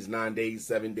 days, 9 days,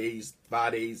 7 days,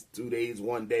 5 days, 2 days,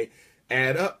 1 day,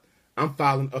 add up. I'm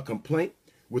filing a complaint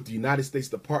with the United States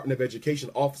Department of Education,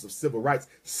 Office of Civil Rights,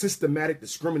 systematic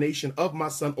discrimination of my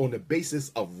son on the basis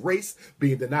of race,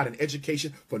 being denied an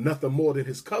education for nothing more than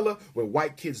his color. When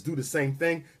white kids do the same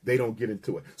thing, they don't get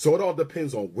into it. So it all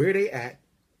depends on where they at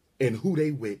and who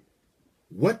they with,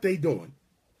 what they doing,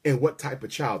 and what type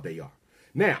of child they are.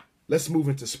 Now, let's move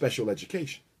into special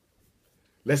education.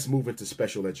 Let's move into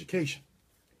special education.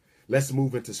 Let's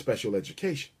move into special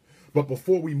education. But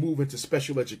before we move into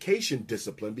special education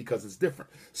discipline, because it's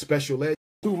different, special ed,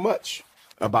 too much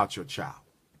about your child.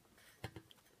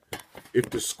 If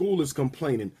the school is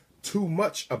complaining too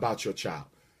much about your child,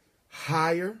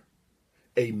 hire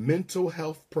a mental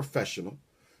health professional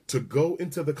to go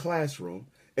into the classroom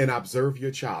and observe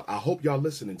your child. I hope y'all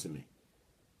listening to me.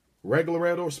 Regular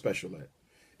ed or special ed.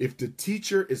 If the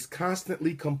teacher is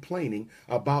constantly complaining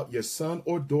about your son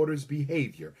or daughter's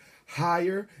behavior,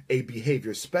 hire a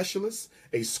behavior specialist,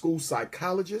 a school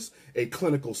psychologist, a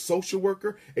clinical social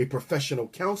worker, a professional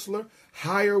counselor.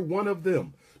 Hire one of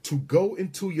them to go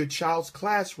into your child's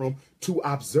classroom to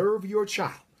observe your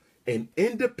child. An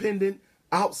independent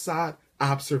outside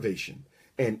observation.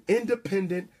 An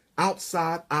independent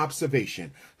outside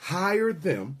observation. Hire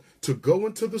them to go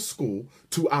into the school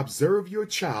to observe your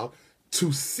child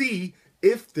to see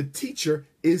if the teacher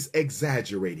is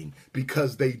exaggerating,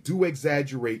 because they do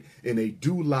exaggerate and they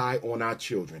do lie on our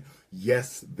children.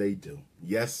 Yes, they do.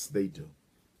 Yes, they do.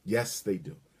 Yes, they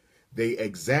do. They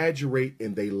exaggerate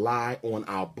and they lie on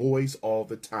our boys all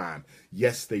the time.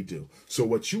 Yes, they do. So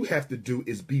what you have to do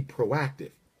is be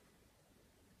proactive.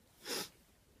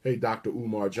 Hey, Dr.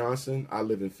 Umar Johnson, I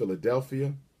live in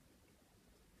Philadelphia.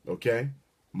 Okay?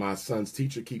 My son's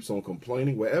teacher keeps on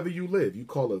complaining. Wherever you live, you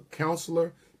call a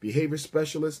counselor, behavior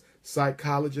specialist,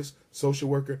 psychologist, social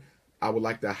worker. I would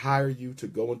like to hire you to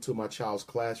go into my child's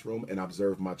classroom and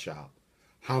observe my child.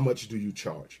 How much do you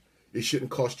charge? It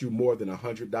shouldn't cost you more than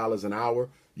 $100 an hour.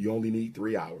 You only need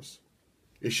 3 hours.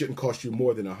 It shouldn't cost you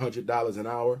more than $100 an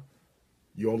hour.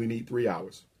 You only need 3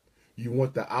 hours. You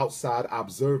want the outside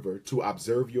observer to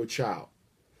observe your child.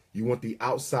 You want the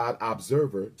outside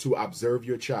observer to observe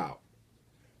your child.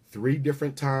 3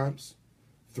 different times,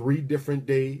 3 different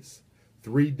days,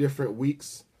 3 different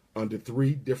weeks, under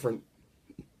 3 different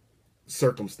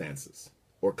circumstances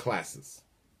or classes.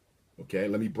 Okay,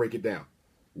 let me break it down.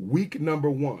 Week number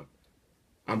 1,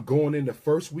 I'm going in the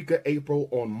first week of April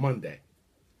on Monday,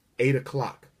 8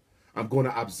 o'clock. I'm going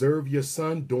to observe your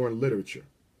son during literature.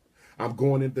 I'm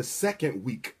going in the second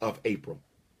week of April,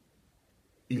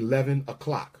 11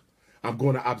 o'clock. I'm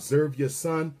going to observe your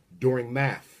son during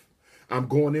math. I'm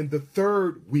going in the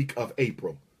third week of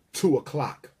April, 2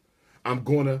 o'clock. I'm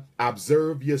going to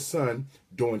observe your son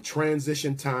during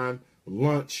transition time,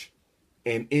 lunch,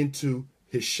 and into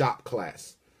his shop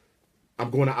class. I'm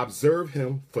going to observe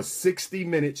him for 60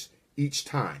 minutes each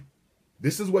time.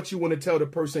 This is what you want to tell the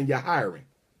person you're hiring.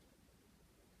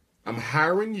 I'm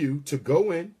hiring you to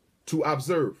go in to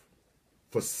observe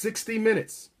for 60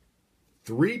 minutes,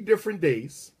 3 different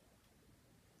days,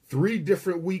 3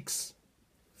 different weeks,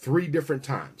 3 different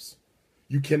times.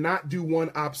 You cannot do one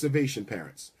observation,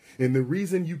 parents. And the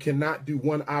reason you cannot do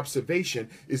one observation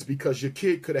is because your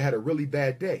kid could have had a really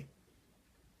bad day.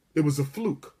 It was a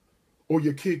fluke. Or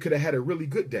your kid could have had a really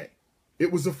good day.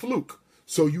 It was a fluke.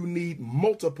 So you need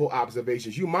multiple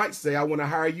observations. You might say, I want to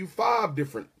hire you 5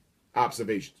 different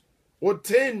observations or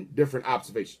 10 different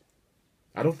observations.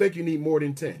 I don't think you need more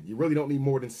than 10. You really don't need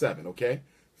more than 7, okay?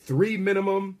 3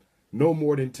 minimum, no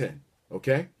more than 10,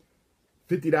 okay?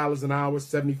 $50 an hour,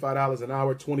 $75 an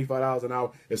hour, $25 an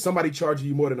hour. If somebody charges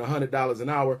you more than $100 an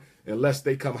hour, unless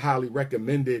they come highly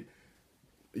recommended,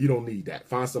 you don't need that.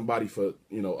 Find somebody for,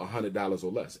 $100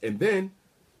 or less. And then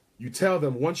you tell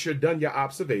them, once you're done your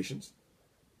observations,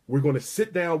 we're going to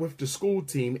sit down with the school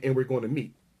team and we're going to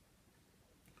meet.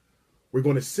 We're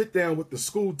going to sit down with the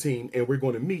school team and we're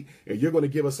going to meet, and you're going to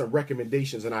give us some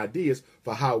recommendations and ideas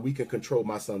for how we can control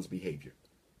my son's behavior.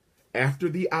 After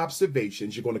the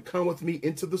observations, you're going to come with me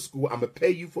into the school. I'm going to pay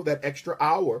you for that extra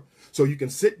hour so you can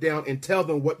sit down and tell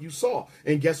them what you saw.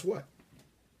 And guess what?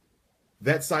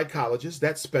 That psychologist,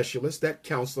 that specialist, that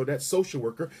counselor, that social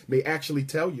worker may actually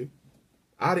tell you,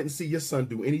 I didn't see your son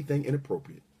do anything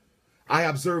inappropriate. I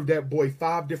observed that boy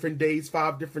 5 different days,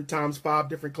 5 different times, 5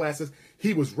 different classes.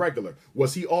 He was regular.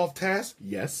 Was he off task?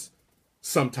 Yes,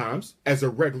 sometimes, as a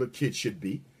regular kid should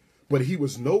be. But he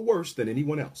was no worse than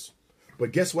anyone else.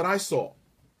 But guess what I saw?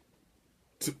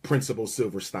 Principal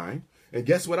Silverstein. And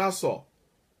guess what I saw?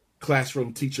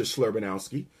 Classroom teacher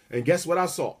Slurbanowski. And guess what I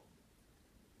saw?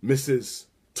 Mrs.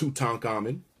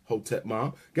 Tutankhamun, Hotep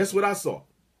Mom. Guess what I saw?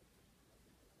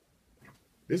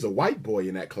 There's a white boy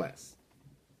in that class.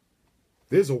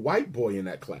 There's a white boy in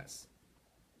that class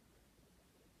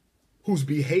whose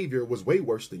behavior was way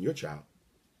worse than your child.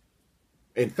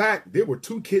 In fact, there were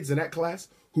 2 kids in that class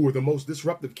who were the most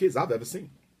disruptive kids I've ever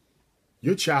seen.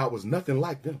 Your child was nothing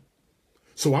like them.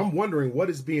 So I'm wondering what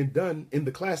is being done in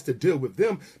the class to deal with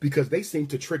them, because they seem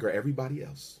to trigger everybody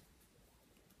else.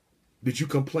 Did you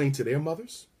complain to their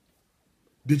mothers?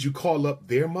 Did you call up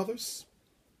their mothers?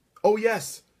 Oh,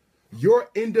 yes. Your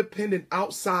independent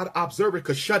outside observer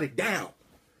could shut it down.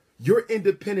 Your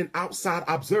independent outside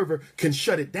observer can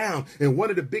shut it down. And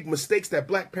one of the big mistakes that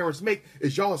black parents make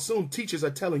is y'all assume teachers are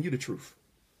telling you the truth.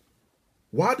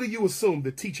 Why do you assume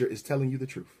the teacher is telling you the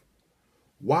truth?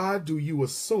 Why do you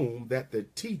assume that the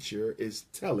teacher is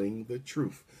telling the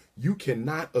truth? You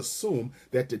cannot assume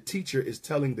that the teacher is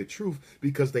telling the truth,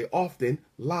 because they often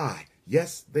lie.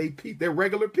 Yes, they're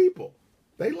regular people.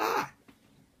 They lie.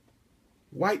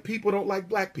 White people don't like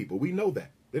black people. We know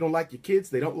that. They don't like your kids.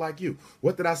 They don't like you.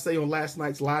 What did I say on last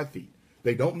night's live feed?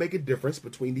 They don't make a difference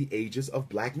between the ages of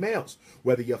black males.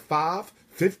 Whether you're 5,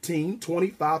 15,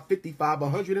 25, 55,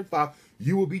 105,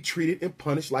 you will be treated and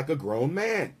punished like a grown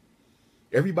man.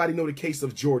 Everybody know the case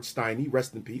of George Steiny,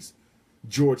 rest in peace.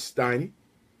 George Steiny,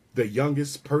 the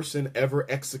youngest person ever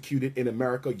executed in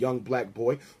America, young black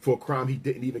boy, for a crime he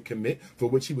didn't even commit, for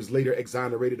which he was later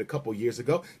exonerated a couple years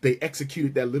ago. They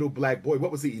executed that little black boy.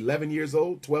 What was he, 11 years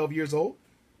old, 12 years old?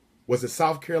 Was it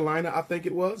South Carolina, I think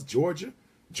it was, Georgia?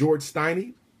 George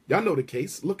Steiny, y'all know the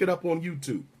case. Look it up on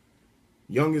YouTube.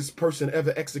 Youngest person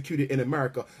ever executed in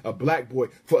America, a black boy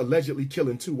for allegedly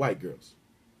killing 2 white girls.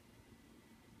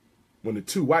 When the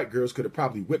 2 white girls could have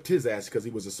probably whipped his ass because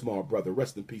he was a small brother.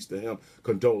 Rest in peace to him.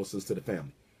 Condolences to the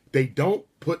family. They don't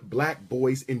put black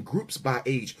boys in groups by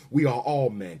age. We are all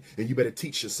men, and you better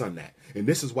teach your son that. And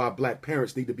this is why black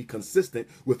parents need to be consistent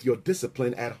with your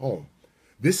discipline at home.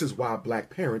 This is why black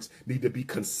parents need to be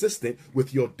consistent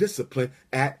with your discipline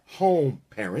at home,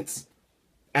 parents.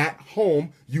 At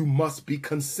home, you must be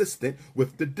consistent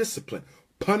with the discipline.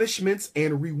 Punishments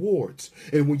and rewards.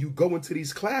 And when you go into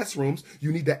these classrooms,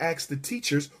 you need to ask the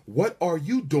teachers, what are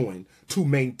you doing to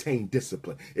maintain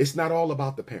discipline? It's not all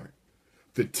about the parent.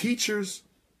 The teacher's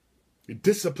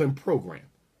discipline program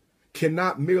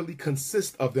cannot merely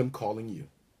consist of them calling you.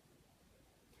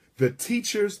 The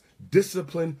teacher's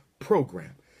discipline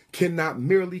program cannot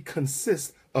merely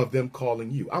consist of them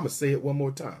calling you. I'm going to say it one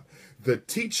more time. The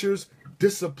teacher's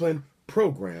discipline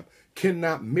program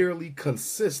cannot merely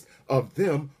consist of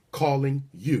them calling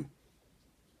you.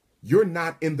 You're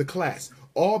not in the class.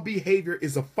 All behavior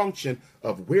is a function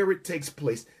of where it takes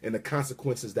place and the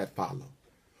consequences that follow.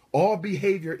 All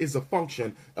behavior is a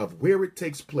function of where it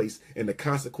takes place and the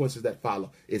consequences that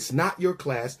follow. It's not your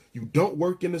class. You don't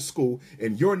work in the school,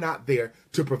 and you're not there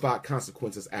to provide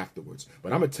consequences afterwards.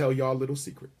 But I'm going to tell y'all a little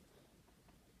secret.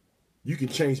 You can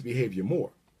change behavior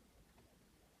more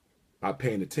by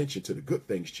paying attention to the good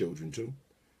things children do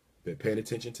than paying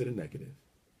attention to the negative.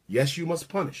 Yes, you must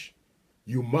punish.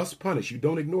 You must punish. You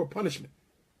don't ignore punishment.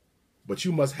 But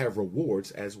you must have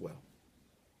rewards as well.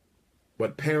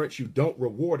 But parents, you don't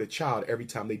reward a child every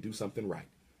time they do something right.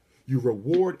 You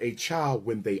reward a child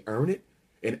when they earn it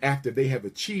and after they have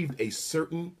achieved a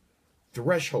certain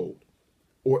threshold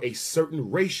or a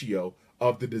certain ratio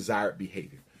of the desired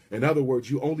behavior. In other words,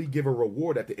 you only give a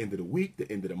reward at the end of the week,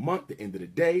 the end of the month, the end of the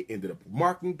day, end of the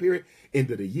marking period,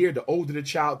 end of the year. The older the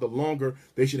child, the longer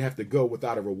they should have to go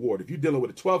without a reward. If you're dealing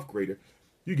with a 12th grader,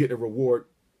 you get a reward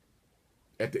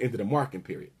at the end of the marking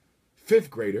period. 5th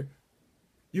grader,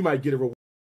 you might get a reward.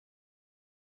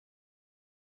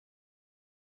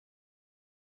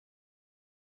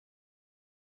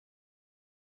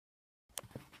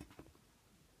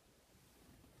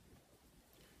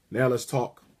 Now let's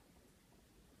talk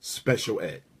special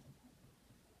ed.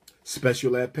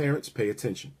 Special ed parents, pay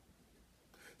attention.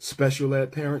 Special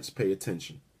ed parents, pay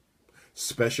attention.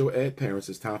 Special ed parents,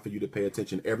 it's time for you to pay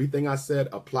attention. Everything I said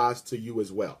applies to you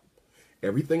as well.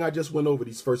 Everything I just went over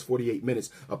these first 48 minutes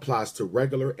applies to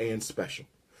regular and special.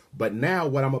 But now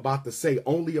what I'm about to say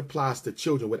only applies to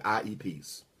children with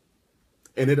IEPs.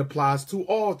 And it applies to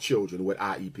all children with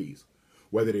IEPs.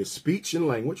 Whether they're speech and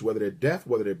language, whether they're deaf,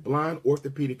 whether they're blind,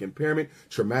 orthopedic impairment,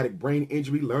 traumatic brain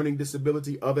injury, learning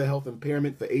disability, other health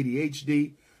impairment for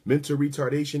ADHD, mental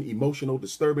retardation, emotional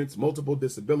disturbance, multiple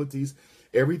disabilities.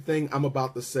 Everything I'm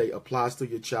about to say applies to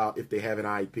your child if they have an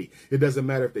IEP. It doesn't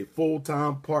matter if they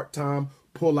full-time, part-time,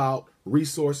 pull-out,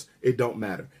 resource. It don't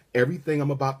matter. Everything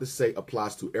I'm about to say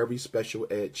applies to every special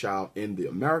ed child in the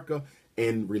America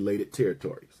and related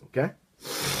territories, okay?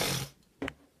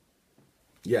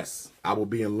 Yes, I will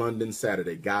be in London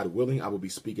Saturday. God willing, I will be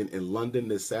speaking in London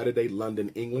this Saturday, London,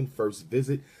 England. First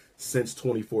visit since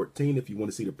 2014. If you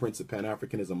want to see the Prince of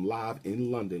Pan-Africanism live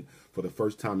in London for the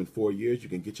first time in 4 years, you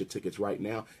can get your tickets right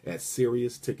now at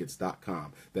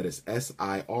SiriusTickets.com. That is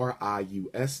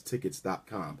SIRIUS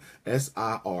Tickets.com.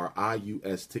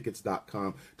 SIRIUS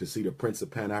Tickets.com to see the Prince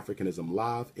of Pan-Africanism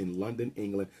live in London,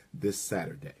 England this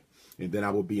Saturday. And then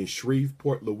I will be in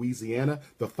Shreveport, Louisiana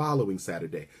the following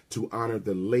Saturday to honor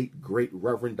the late, great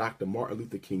Reverend Dr. Martin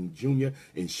Luther King Jr.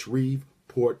 in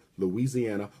Shreveport,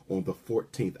 Louisiana on the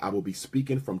 14th. I will be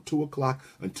speaking from 2 o'clock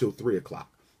until 3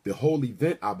 o'clock. The whole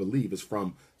event, I believe, is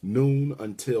from noon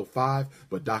until 5,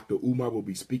 but Dr. Umar will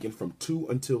be speaking from 2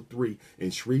 until 3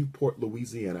 in Shreveport,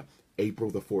 Louisiana,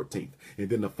 April the 14th. And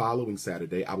then the following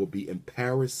Saturday, I will be in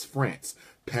Paris, France.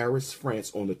 Paris,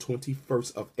 France on the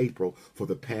 21st of April for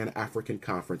the Pan-African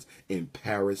Conference in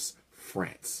Paris,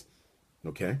 France.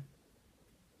 Okay?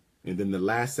 And then the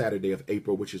last Saturday of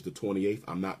April, which is the 28th,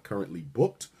 I'm not currently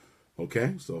booked.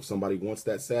 Okay? So if somebody wants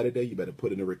that Saturday, you better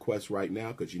put in a request right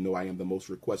now because you know I am the most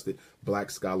requested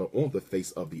black scholar on the face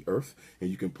of the earth.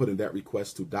 And you can put in that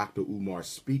request to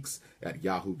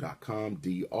drumarspeaks@yahoo.com.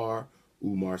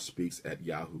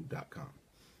 drumarspeaks@yahoo.com.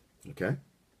 Okay?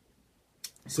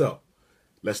 So,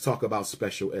 let's talk about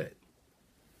special ed.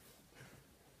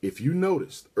 If you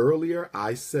noticed earlier,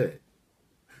 I said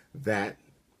that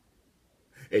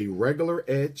a regular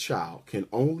ed child can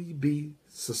only be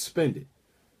suspended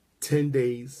 10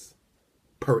 days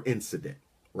per incident,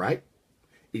 right?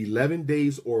 11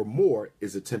 days or more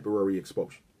is a temporary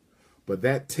expulsion. But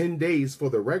that 10 days for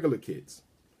the regular kids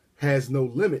has no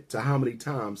limit to how many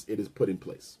times it is put in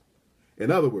place.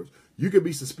 In other words, you could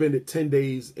be suspended 10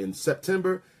 days in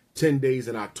September, 10 days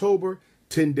in October,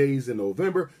 10 days in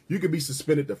November. You could be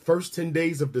suspended the first 10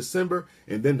 days of December,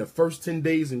 and then the first 10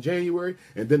 days in January,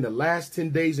 and then the last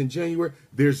 10 days in January.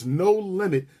 There's no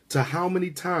limit to how many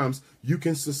times you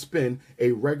can suspend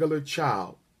a regular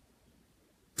child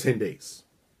 10 days.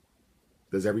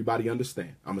 Does everybody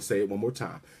understand? I'm going to say it one more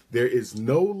time. There is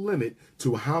no limit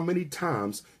to how many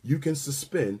times you can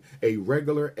suspend a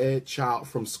regular ed child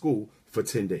from school for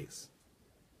 10 days.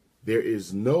 There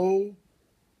is no...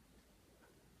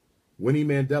 Winnie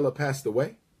Mandela passed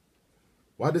away?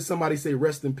 Why did somebody say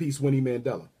rest in peace, Winnie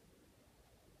Mandela?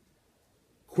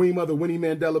 Queen Mother Winnie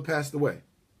Mandela passed away.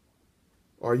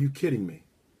 Are you kidding me?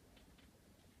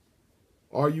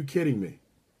 Are you kidding me?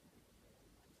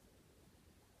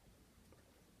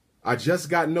 I just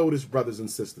got notice, brothers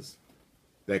and sisters,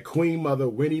 that Queen Mother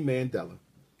Winnie Mandela,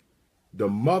 the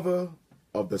mother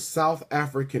of the South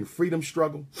African freedom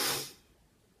struggle,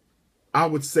 I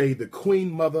would say the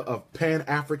Queen Mother of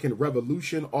Pan-African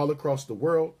revolution all across the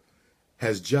world,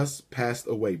 has just passed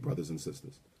away, brothers and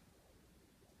sisters.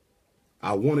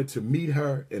 I wanted to meet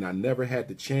her, and I never had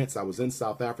the chance. I was in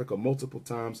South Africa multiple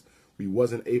times. We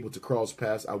wasn't able to cross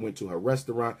paths. I went to her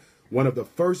restaurant. One of the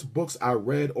first books I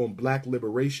read on Black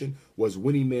liberation was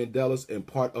Winnie Mandela's And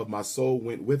Part of My Soul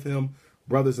Went With Him.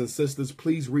 Brothers and sisters,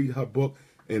 please read her book,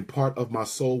 And Part of My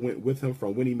Soul Went With Him,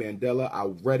 from Winnie Mandela. I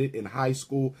read it in high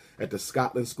school at the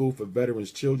Scotland School for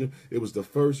Veterans Children. It was the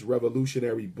first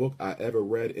revolutionary book I ever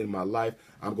read in my life.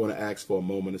 I'm going to ask for a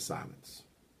moment of silence.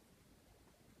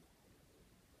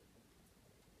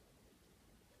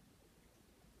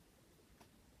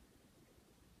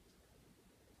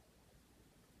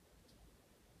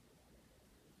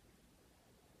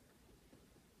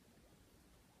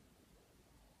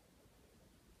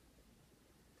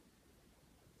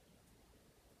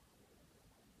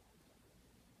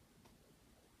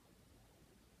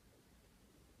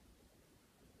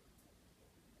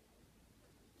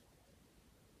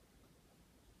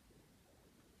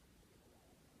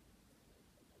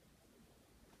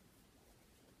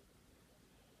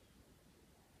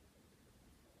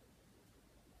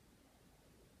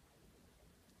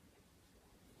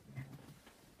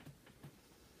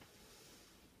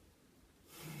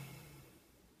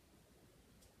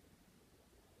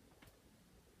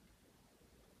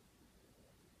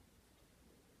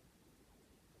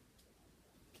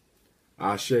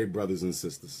 Ashe, brothers and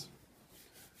sisters.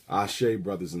 Ashe,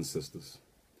 brothers and sisters.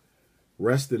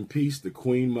 Rest in peace to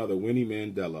Queen Mother Winnie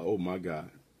Mandela. Oh, my God.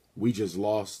 We just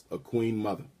lost a Queen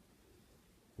Mother.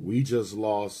 We just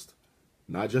lost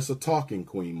not just a talking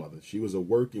Queen Mother. She was a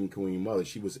working Queen Mother.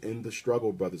 She was in the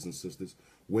struggle, brothers and sisters.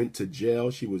 Went to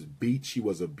jail. She was beat. She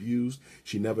was abused.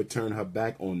 She never turned her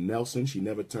back on Nelson. She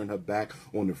never turned her back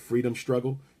on the freedom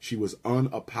struggle. She was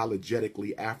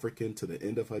unapologetically African to the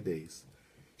end of her days.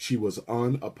 She was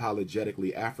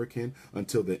unapologetically African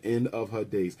until the end of her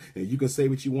days. And you can say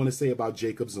what you want to say about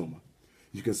Jacob Zuma.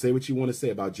 You can say what you want to say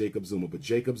about Jacob Zuma, but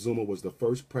Jacob Zuma was the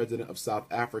first president of South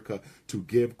Africa to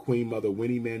give Queen Mother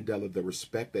Winnie Mandela the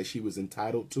respect that she was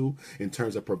entitled to in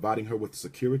terms of providing her with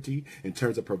security, in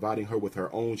terms of providing her with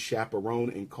her own chaperone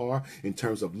and car, in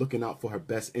terms of looking out for her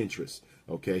best interests.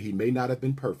 Okay, he may not have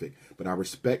been perfect, but I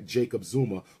respect Jacob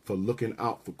Zuma for looking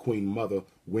out for Queen Mother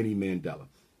Winnie Mandela.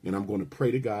 And I'm going to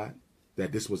pray to God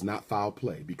that this was not foul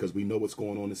play, because we know what's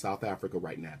going on in South Africa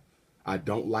right now. I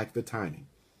don't like the timing.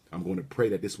 I'm going to pray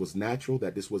that this was natural,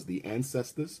 that this was the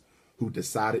ancestors who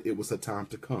decided it was a time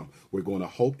to come. We're going to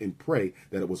hope and pray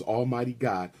that it was Almighty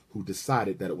God who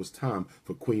decided that it was time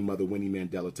for Queen Mother Winnie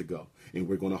Mandela to go. And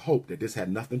we're going to hope that this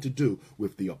had nothing to do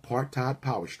with the apartheid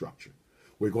power structure.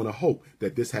 We're going to hope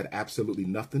that this had absolutely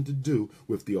nothing to do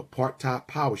with the apartheid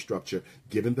power structure,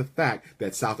 given the fact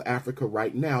that South Africa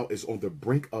right now is on the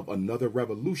brink of another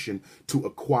revolution to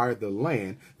acquire the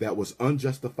land that was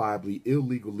unjustifiably,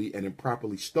 illegally, and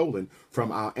improperly stolen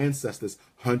from our ancestors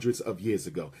hundreds of years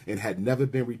ago and had never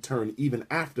been returned even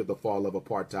after the fall of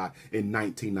apartheid in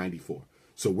 1994.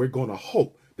 So we're going to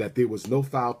hope that there was no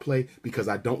foul play, because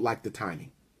I don't like the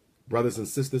timing. Brothers and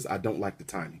sisters, I don't like the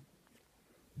timing.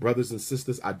 Brothers and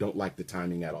sisters, I don't like the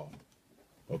timing at all.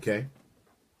 Okay?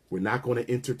 We're not going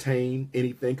to entertain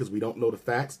anything because we don't know the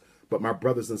facts. But my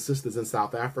brothers and sisters in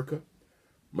South Africa,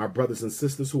 my brothers and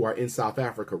sisters who are in South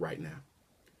Africa right now,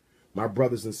 my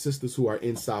brothers and sisters who are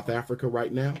in South Africa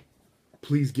right now,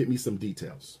 please get me some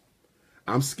details.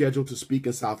 I'm scheduled to speak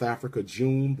in South Africa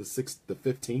June the 6th, the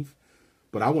 15th,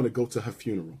 but I want to go to her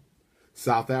funeral.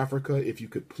 South Africa, if you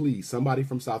could please, somebody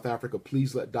from South Africa,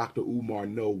 please let Dr. Umar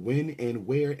know when and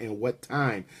where and what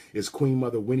time is Queen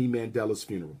Mother Winnie Mandela's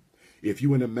funeral. If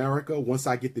you in America, once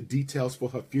I get the details for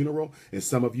her funeral, and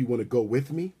some of you want to go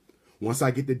with me, once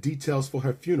I get the details for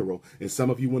her funeral, and some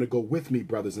of you want to go with me,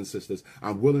 brothers and sisters,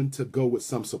 I'm willing to go with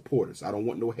some supporters. I don't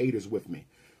want no haters with me.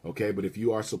 Okay, but if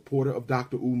you are a supporter of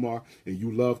Dr. Umar and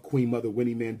you love Queen Mother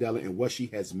Winnie Mandela and what she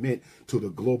has meant to the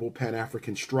global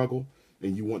Pan-African struggle,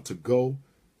 and you want to go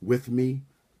with me,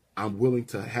 I'm willing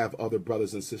to have other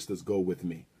brothers and sisters go with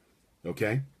me.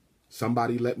 Okay?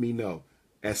 Somebody let me know.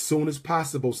 As soon as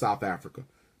possible, South Africa.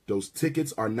 Those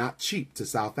tickets are not cheap to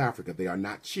South Africa. They are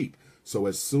not cheap. So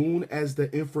as soon as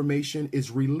the information is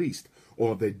released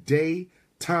on the day,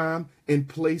 time, and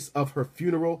place of her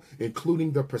funeral,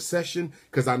 including the procession,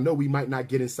 because I know we might not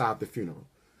get inside the funeral.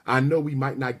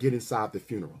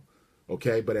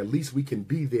 Okay, but at least we can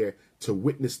be there to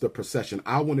witness the procession.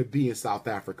 I want to be in South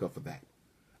Africa for that.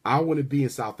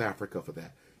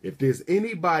 If there's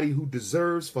anybody who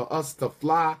deserves for us to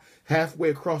fly halfway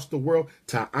across the world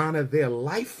to honor their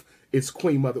life, it's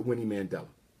Queen Mother Winnie Mandela.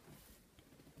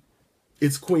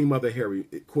 It's Queen Mother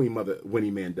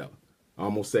Winnie Mandela. I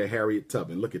almost said Harriet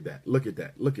Tubman. Look at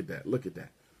that.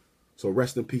 So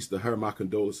rest in peace to her. My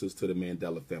condolences to the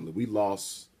Mandela family. We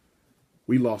lost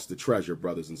the treasure,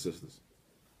 brothers and sisters.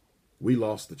 We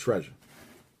lost the treasure.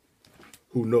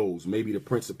 Who knows? Maybe the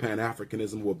Prince of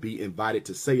Pan-Africanism will be invited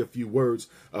to say a few words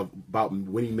about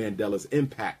Winnie Mandela's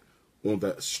impact on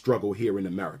the struggle here in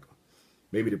America.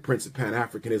 Maybe the Prince of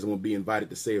Pan-Africanism will be invited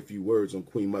to say a few words on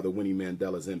Queen Mother Winnie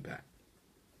Mandela's impact.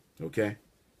 Okay?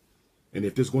 And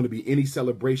if there's going to be any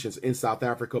celebrations in South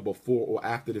Africa before or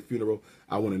after the funeral,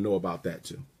 I want to know about that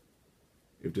too.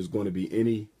 If there's going to be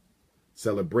any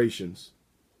celebrations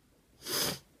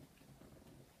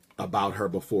about her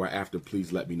before or after,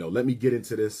 please let me know. Let me get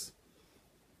into this.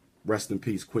 Rest in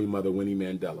peace, Queen Mother Winnie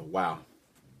Mandela. Wow.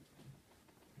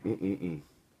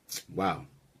 Wow.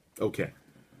 Okay.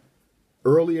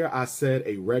 Earlier, I said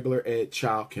a regular ed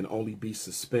child can only be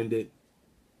suspended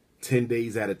 10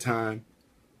 days at a time,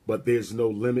 but there's no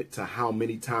limit to how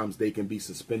many times they can be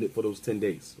suspended for those 10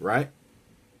 days, right?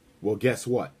 Well, guess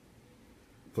what?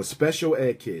 For special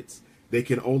ed kids, they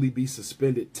can only be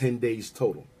suspended 10 days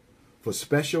total. For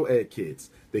special ed kids,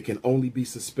 they can only be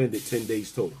suspended 10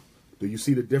 days total. Do you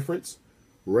see the difference?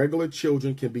 Regular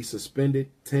children can be suspended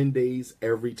 10 days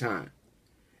every time.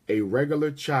 A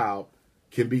regular child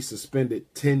can be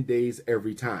suspended 10 days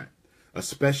every time. A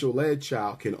special ed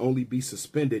child can only be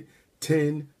suspended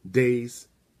 10 days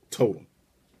total.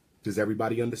 Does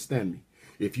everybody understand me?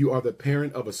 If you are the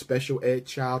parent of a special ed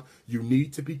child, you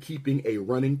need to be keeping a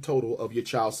running total of your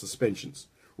child's suspensions.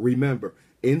 Remember,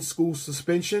 in-school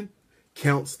suspension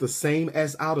counts the same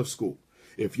as out of school.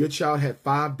 If your child had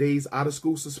 5 days out of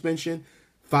school suspension,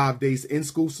 5 days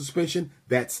in-school suspension,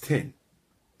 that's 10.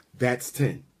 That's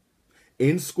 10.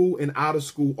 In-school and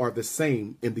out-of-school are the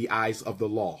same in the eyes of the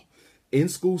law.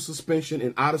 In-school suspension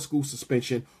and out-of-school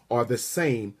suspension are the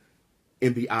same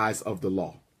in the eyes of the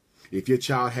law. If your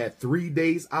child had 3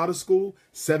 days out of school,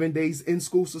 7 days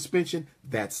in-school suspension,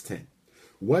 that's 10.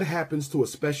 What happens to a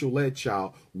special ed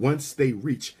child once they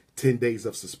reach 10 days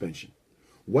of suspension?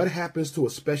 What happens to a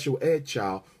special ed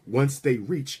child once they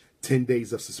reach 10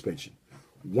 days of suspension?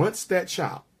 Once that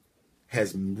child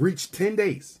has reached 10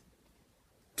 days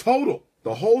total,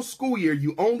 the whole school year,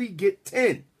 you only get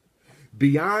 10.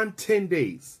 Beyond 10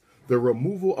 days, the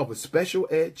removal of a special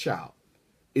ed child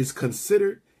is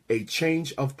considered a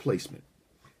change of placement.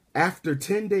 After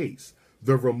 10 days,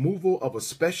 the removal of a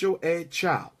special ed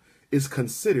child is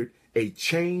considered a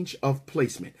change of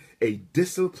placement, a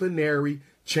disciplinary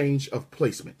change of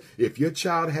placement. If your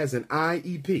child has an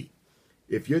IEP,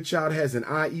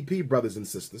 brothers and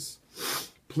sisters,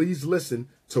 please listen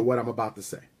to what I'm about to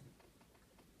say.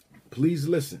 Please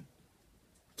listen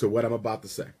to what I'm about to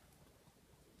say.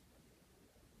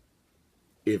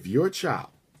 If your child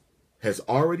has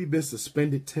already been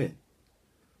suspended 10,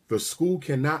 the school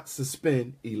cannot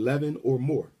suspend 11 or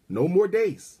more. No more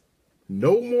days.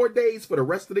 No more days for the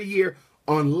rest of the year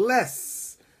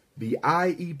unless the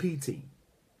IEP team,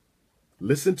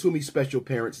 listen to me, special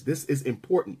parents, this is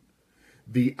important.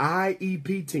 The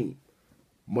IEP team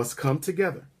must come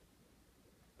together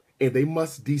and they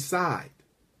must decide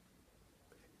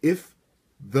if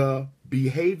the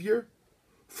behavior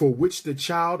for which the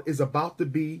child is about to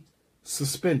be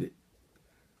suspended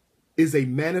is a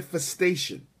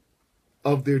manifestation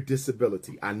of their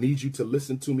disability. I need you to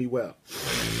listen to me well.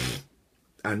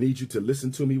 I need you to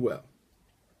listen to me well.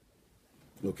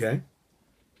 Okay?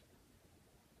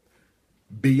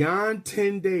 Beyond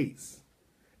 10 days,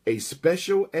 A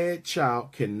special ed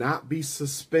child cannot be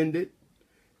suspended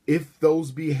if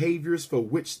those behaviors for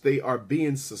which they are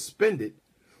being suspended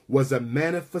was a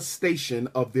manifestation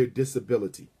of their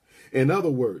disability. In other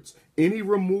words, any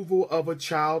removal of a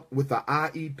child with an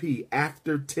IEP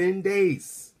after 10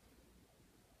 days.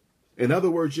 In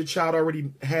other words, your child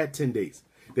already had 10 days.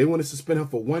 They want to suspend her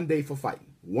for 1 day for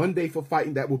fighting. 1 day for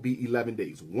fighting, that will be 11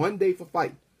 days. 1 day for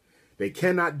fighting. They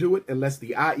cannot do it unless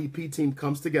the IEP team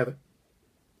comes together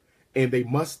and they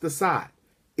must decide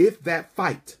if the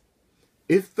fight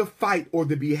or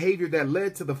the behavior that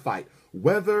led to the fight,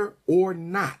 whether or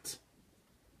not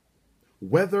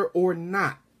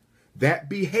that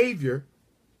behavior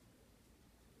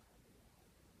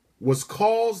was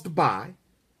caused by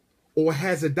or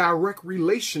has a direct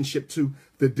relationship to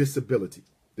the disability.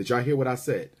 Did y'all hear what I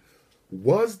said?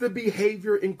 Was the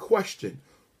behavior in question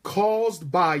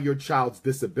caused by your child's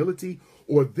disability,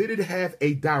 or did it have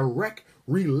a direct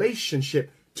relationship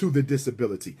to the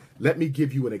disability? Let me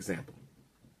give you an example.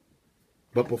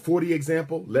 But before the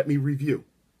example, let me review.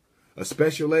 A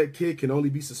special ed kid can only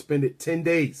be suspended 10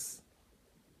 days.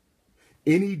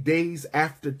 Any days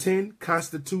after 10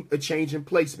 constitute a change in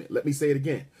placement. Let me say it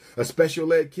again. A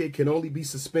special ed kid can only be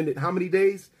suspended how many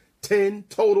days? 10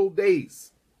 total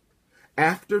days.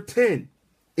 After 10,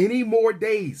 any more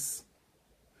days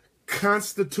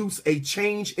constitutes a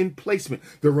change in placement.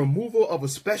 The removal of a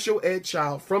special ed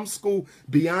child from school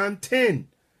beyond 10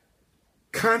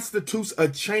 constitutes a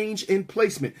change in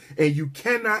placement. And you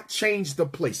cannot change the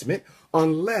placement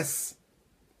unless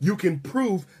you can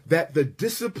prove that the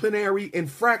disciplinary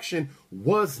infraction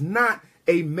was not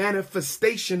a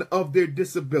manifestation of their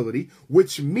disability,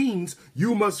 which means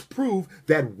you must prove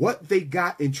that what they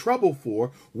got in trouble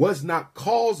for was not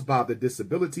caused by the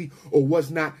disability or was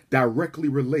not directly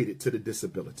related to the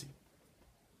disability.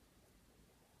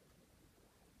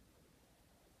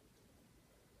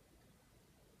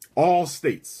 All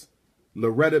states.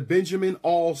 Loretta Benjamin,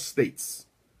 all states.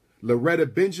 Loretta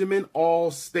Benjamin,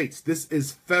 all states. This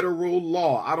is federal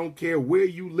law. I don't care where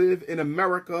you live in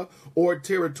America or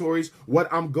territories. What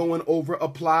I'm going over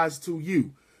applies to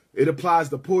you. It applies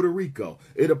to Puerto Rico.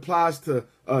 It applies to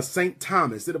St.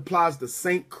 Thomas. It applies to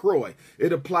St. Croix.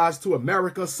 It applies to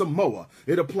America Samoa.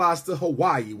 It applies to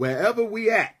Hawaii. Wherever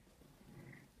we at,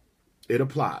 it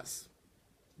applies.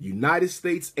 United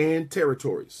States and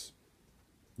territories.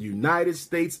 United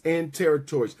States and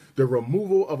territories. The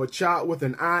removal of a child with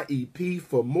an IEP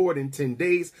for more than 10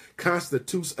 days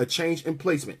constitutes a change in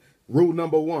placement. Rule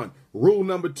number 1. Rule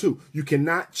number 2. You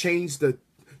cannot change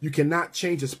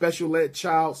a special ed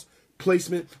child's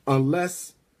placement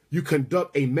unless you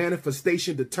conduct a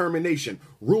manifestation determination.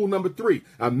 Rule number 3.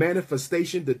 A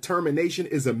manifestation determination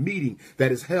is a meeting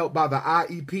that is held by the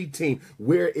IEP team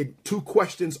where 2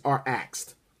 questions are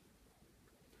asked.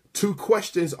 2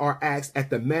 questions are asked at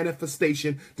the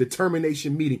manifestation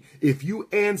determination meeting. If you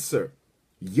answer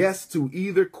yes to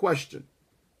either question,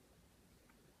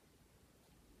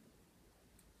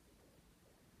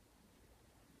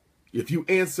 you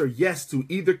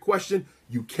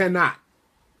cannot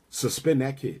suspend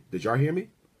that kid. Did y'all hear me?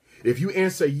 If you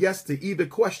answer yes to either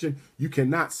question, you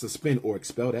cannot suspend or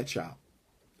expel that child.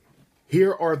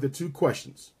 Here are the 2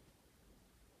 questions.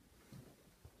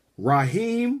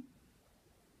 Raheem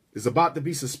is about to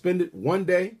be suspended 1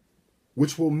 day,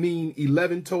 which will mean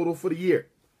 11 total for the year.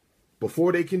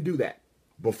 Before they can do that,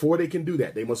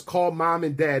 they must call mom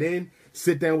and dad in,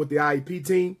 sit down with the IEP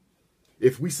team.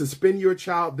 If we suspend your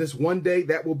child this 1 day,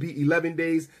 that will be 11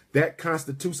 days. That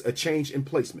constitutes a change in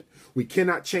placement. We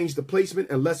cannot change the placement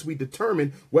unless we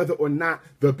determine whether or not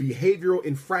the behavioral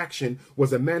infraction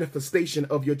was a manifestation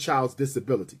of your child's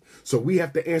disability. So we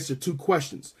have to answer 2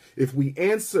 questions. If we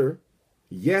answer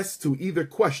yes to either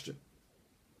question,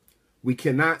 we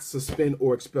cannot suspend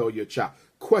or expel your child.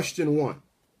 Question 1.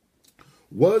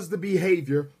 Was the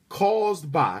behavior caused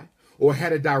by or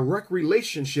had a direct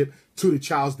relationship to the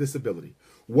child's disability?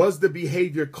 Was the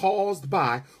behavior caused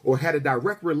by or had a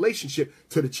direct relationship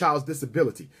to the child's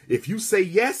disability? If you say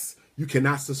yes, you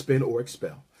cannot suspend or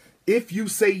expel. If you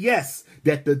say yes,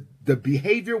 that the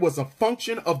behavior was a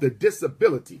function of the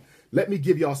disability, let me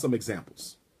give y'all some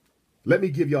examples. Your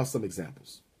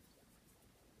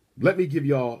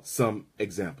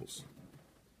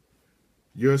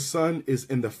son is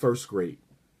in the 1st grade.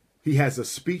 He has a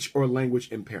speech or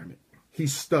language impairment. He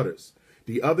stutters.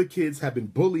 The other kids have been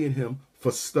bullying him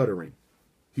for stuttering.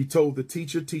 He told the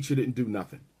teacher didn't do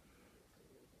nothing.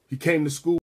 He came to school